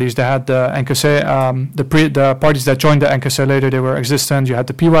many parties. They had the NKC, the parties that joined the NKC later, they were existent. You had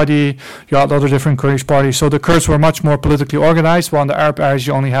the PYD, you had other different Kurdish parties. So the Kurds were much more politically organized, while in the Arab areas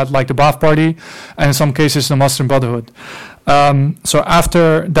you only had like the Ba'ath party and in some cases the Muslim Brotherhood. So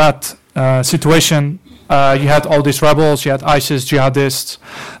after that situation, you had all these rebels, you had ISIS, jihadists.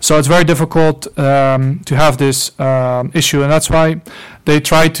 So it's very difficult to have this issue. And that's why they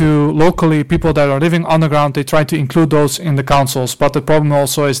try to, locally, people that are living on the ground, they try to include those in the councils. But the problem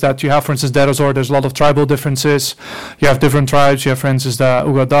also is that you have, for instance, Deir ez-Zor, there's a lot of tribal differences. You have different tribes. You have, for instance, the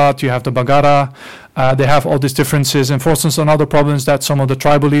Ugadat, you have the Bagara. They have all these differences. And for instance, another problem is that some of the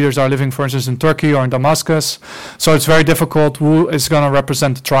tribal leaders are living, for instance, in Turkey or in Damascus. So it's very difficult who is going to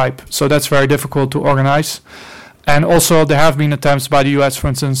represent the tribe. So that's very difficult to organize. And also there have been attempts by the US, for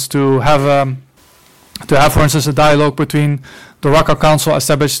instance, to have, for instance, a dialogue between the Raqqa Council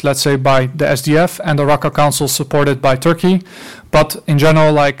established, let's say, by the SDF and the Raqqa Council supported by Turkey. But in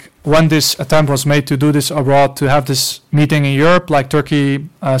general, like when this attempt was made to do this abroad, to have this meeting in Europe, like Turkey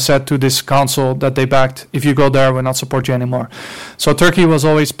said to this council that they backed, if you go there, we'll not support you anymore. So Turkey was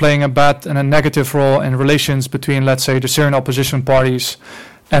always playing a bad and a negative role in relations between, let's say, the Syrian opposition parties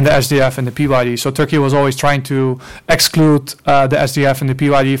and the SDF and the PYD. So Turkey was always trying to exclude the SDF and the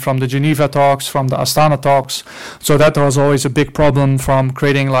PYD from the Geneva talks, from the Astana talks. So that was always a big problem from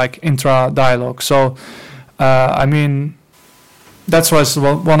creating like intra-dialogue. So, I mean, that was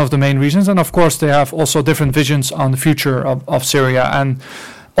one of the main reasons. And of course, they have also different visions on the future of Syria. And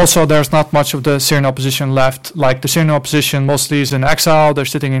also, there's not much of the Syrian opposition left. Like the Syrian opposition mostly is in exile. They're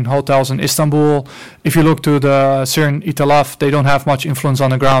sitting in hotels in Istanbul. If you look to the Syrian Itilaf, they don't have much influence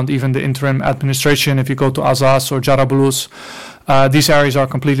on the ground. Even the interim administration, if you go to Azaz or Jarablus, these areas are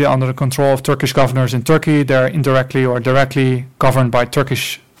completely under the control of Turkish governors in Turkey. They're indirectly or directly governed by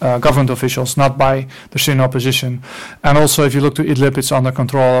Turkish government officials, not by the Syrian opposition. And also, if you look to Idlib, it's under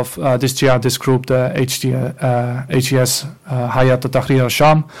control of this jihadist group, the HTS, Hayat al-Tahrir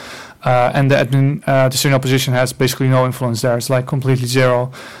al-Sham. And the Syrian opposition has basically no influence there. It's like completely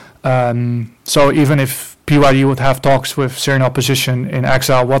zero. So even if PYD would have talks with Syrian opposition in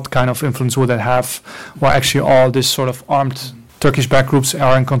exile, what kind of influence would it have? Well, actually all this sort of armed Turkish-backed groups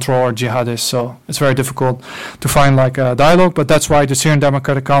are in control or jihadists, so it's very difficult to find like a dialogue. But that's why the Syrian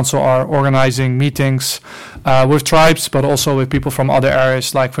Democratic Council are organizing meetings with tribes, but also with people from other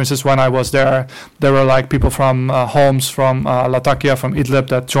areas. Like, for instance, when I was there were like people from Homs, from Latakia, from Idlib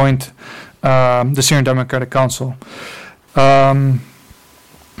that joined the Syrian Democratic Council. Going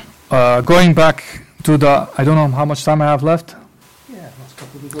back to the, I don't know how much time I have left. Yeah, last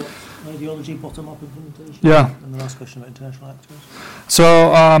couple of ideology, bottom-up implementation? Yeah. And the last question about international actors.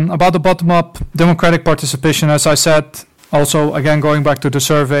 So about the bottom-up democratic participation, as I said, also again going back to the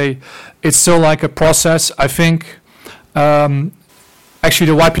survey, it's still like a process. I think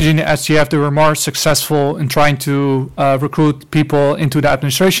actually the YPG and the SDF, they were more successful in trying to recruit people into the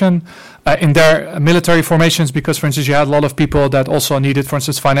administration in their military formations, because, for instance, you had a lot of people that also needed, for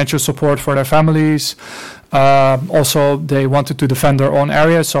instance, financial support for their families. Also, they wanted to defend their own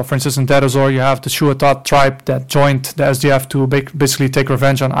areas. So, for instance, in Deir ez-Zor, you have the Shu'atat tribe that joined the SDF to basically take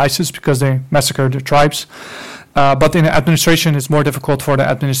revenge on ISIS because they massacred the tribes. But in the administration, it's more difficult for the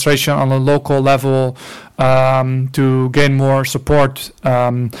administration on a local level to gain more support.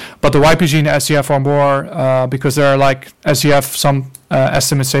 But the YPG and the SDF are more, because there are like SDF, some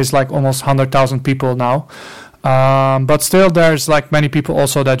estimates say it's like almost 100,000 people now. But still, there's like many people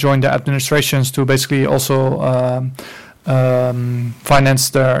also that join the administrations to basically also finance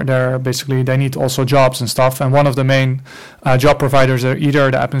their basically they need also jobs and stuff. And one of the main job providers are either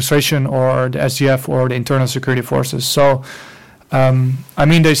the administration or the SDF or the internal security forces. So I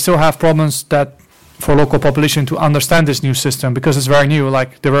mean, they still have problems that for local population to understand this new system, because it's very new.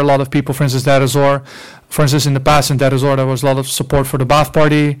 Like there were a lot of people, for instance, Deir ez-Zor. For instance, in the past in Deir ez-Zor, there was a lot of support for the Ba'ath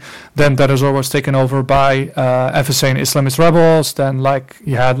Party. Then Deir ez-Zor was taken over by FSA and Islamist rebels. Then like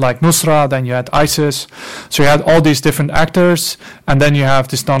you had like Nusra, then you had ISIS. So you had all these different actors, and then you have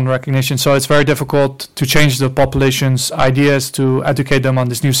this non-recognition. So it's very difficult to change the population's ideas to educate them on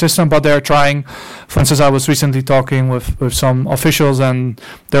this new system. But they're trying. For instance, I was recently talking with some officials, and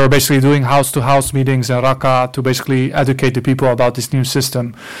they were basically doing house-to-house meetings in Raqqa to basically educate the people about this new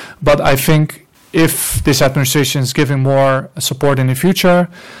system. But I think if this administration is giving more support in the future,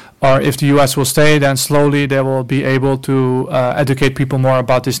 or if the US will stay, then slowly they will be able to educate people more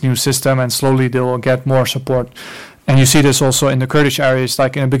about this new system, and slowly they will get more support. And you see this also in the Kurdish areas.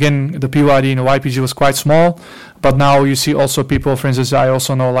 Like in the beginning, the PYD and the YPG was quite small, but now you see also people, for instance, I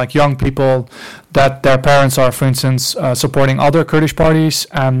also know like young people that their parents are, for instance, supporting other Kurdish parties,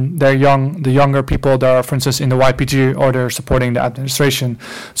 and the younger people that are, for instance, in the YPG, or they're supporting the administration.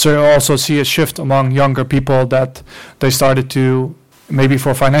 So you also see a shift among younger people that they started to, maybe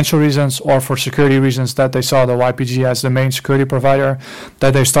for financial reasons or for security reasons, that they saw the YPG as the main security provider,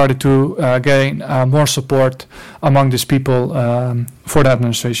 that they started to gain more support among these people for the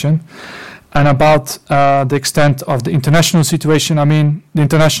administration. And about the extent of the international situation, I mean, the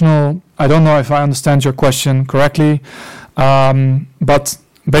international, I don't know if I understand your question correctly, but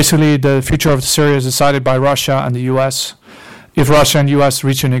basically the future of Syria is decided by Russia and the US. If Russia and US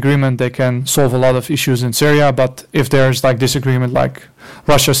reach an agreement, they can solve a lot of issues in Syria. But if there's like disagreement, like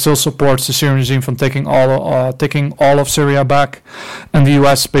Russia still supports the Syrian regime from taking all of Syria back, and the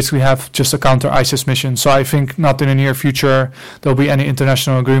US basically have just a counter-ISIS mission. So I think not in the near future there'll be any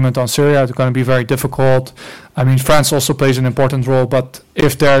international agreement on Syria. It's going to be very difficult. I mean, France also plays an important role, but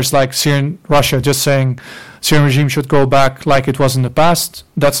if there's like Russia just saying Syrian regime should go back like it was in the past,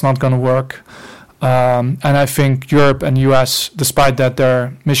 that's not going to work. And I think Europe and US, despite that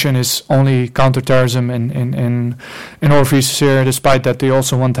their mission is only counterterrorism in northeast Syria, despite that they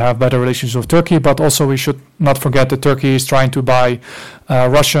also want to have better relations with Turkey. But also we should not forget that Turkey is trying to buy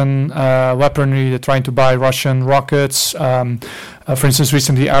Russian weaponry. They're trying to buy Russian rockets. For instance,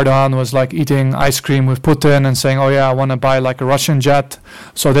 recently Erdogan was like eating ice cream with Putin and saying, "Oh yeah, I want to buy like a Russian jet."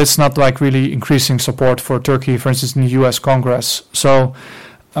 So that's not like really increasing support for Turkey, for instance, in the US Congress. So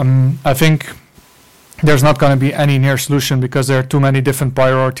I think there's not going to be any near solution, because there are too many different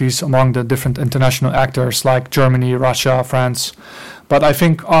priorities among the different international actors like Germany, Russia, France. But I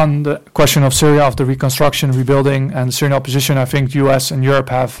think on the question of Syria, of the reconstruction, rebuilding, and Syrian opposition, I think US and Europe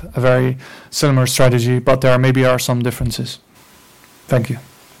have a very similar strategy, but there maybe are some differences. Thank you.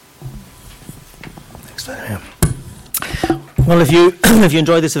 Thanks, Valeria. Well, if you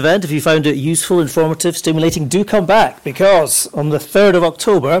enjoyed this event, if you found it useful, informative, stimulating, do come back, because on the 3rd of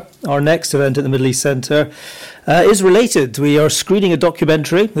October, our next event at the Middle East Centre is related. We are screening a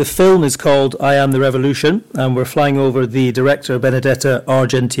documentary. The film is called I Am the Revolution, and we're flying over the director, Benedetta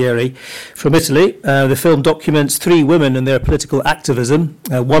Argentieri, from Italy. The film documents 3 women and their political activism.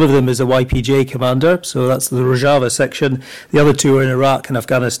 One of them is a YPJ commander, so that's the Rojava section. The other 2 are in Iraq and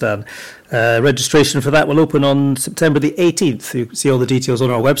Afghanistan. Registration for that will open on September the 18th. You can see all the details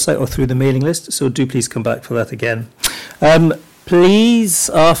on our website or through the mailing list, so do please come back for that again. Please,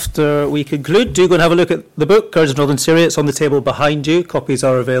 after we conclude, do go and have a look at the book, Kurds of Northern Syria. It's on the table behind you. Copies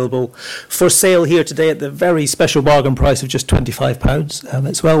are available for sale here today at the very special bargain price of just £25.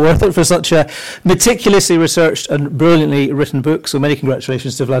 It's well worth it for such a meticulously researched and brilliantly written book. So many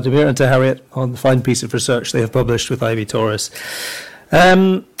congratulations to Vladimir and to Harriet on the fine piece of research they have published with Ivy Taurus.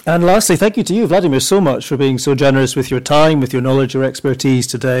 And lastly, thank you to you, Vladimir, so much for being so generous with your time, with your knowledge, your expertise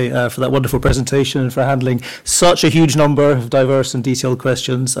today, for that wonderful presentation and for handling such a huge number of diverse and detailed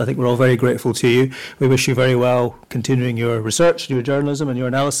questions. I think we're all very grateful to you. We wish you very well continuing your research, your journalism and your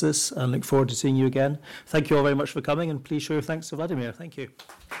analysis, and look forward to seeing you again. Thank you all very much for coming, and please show your thanks to Vladimir. Thank you.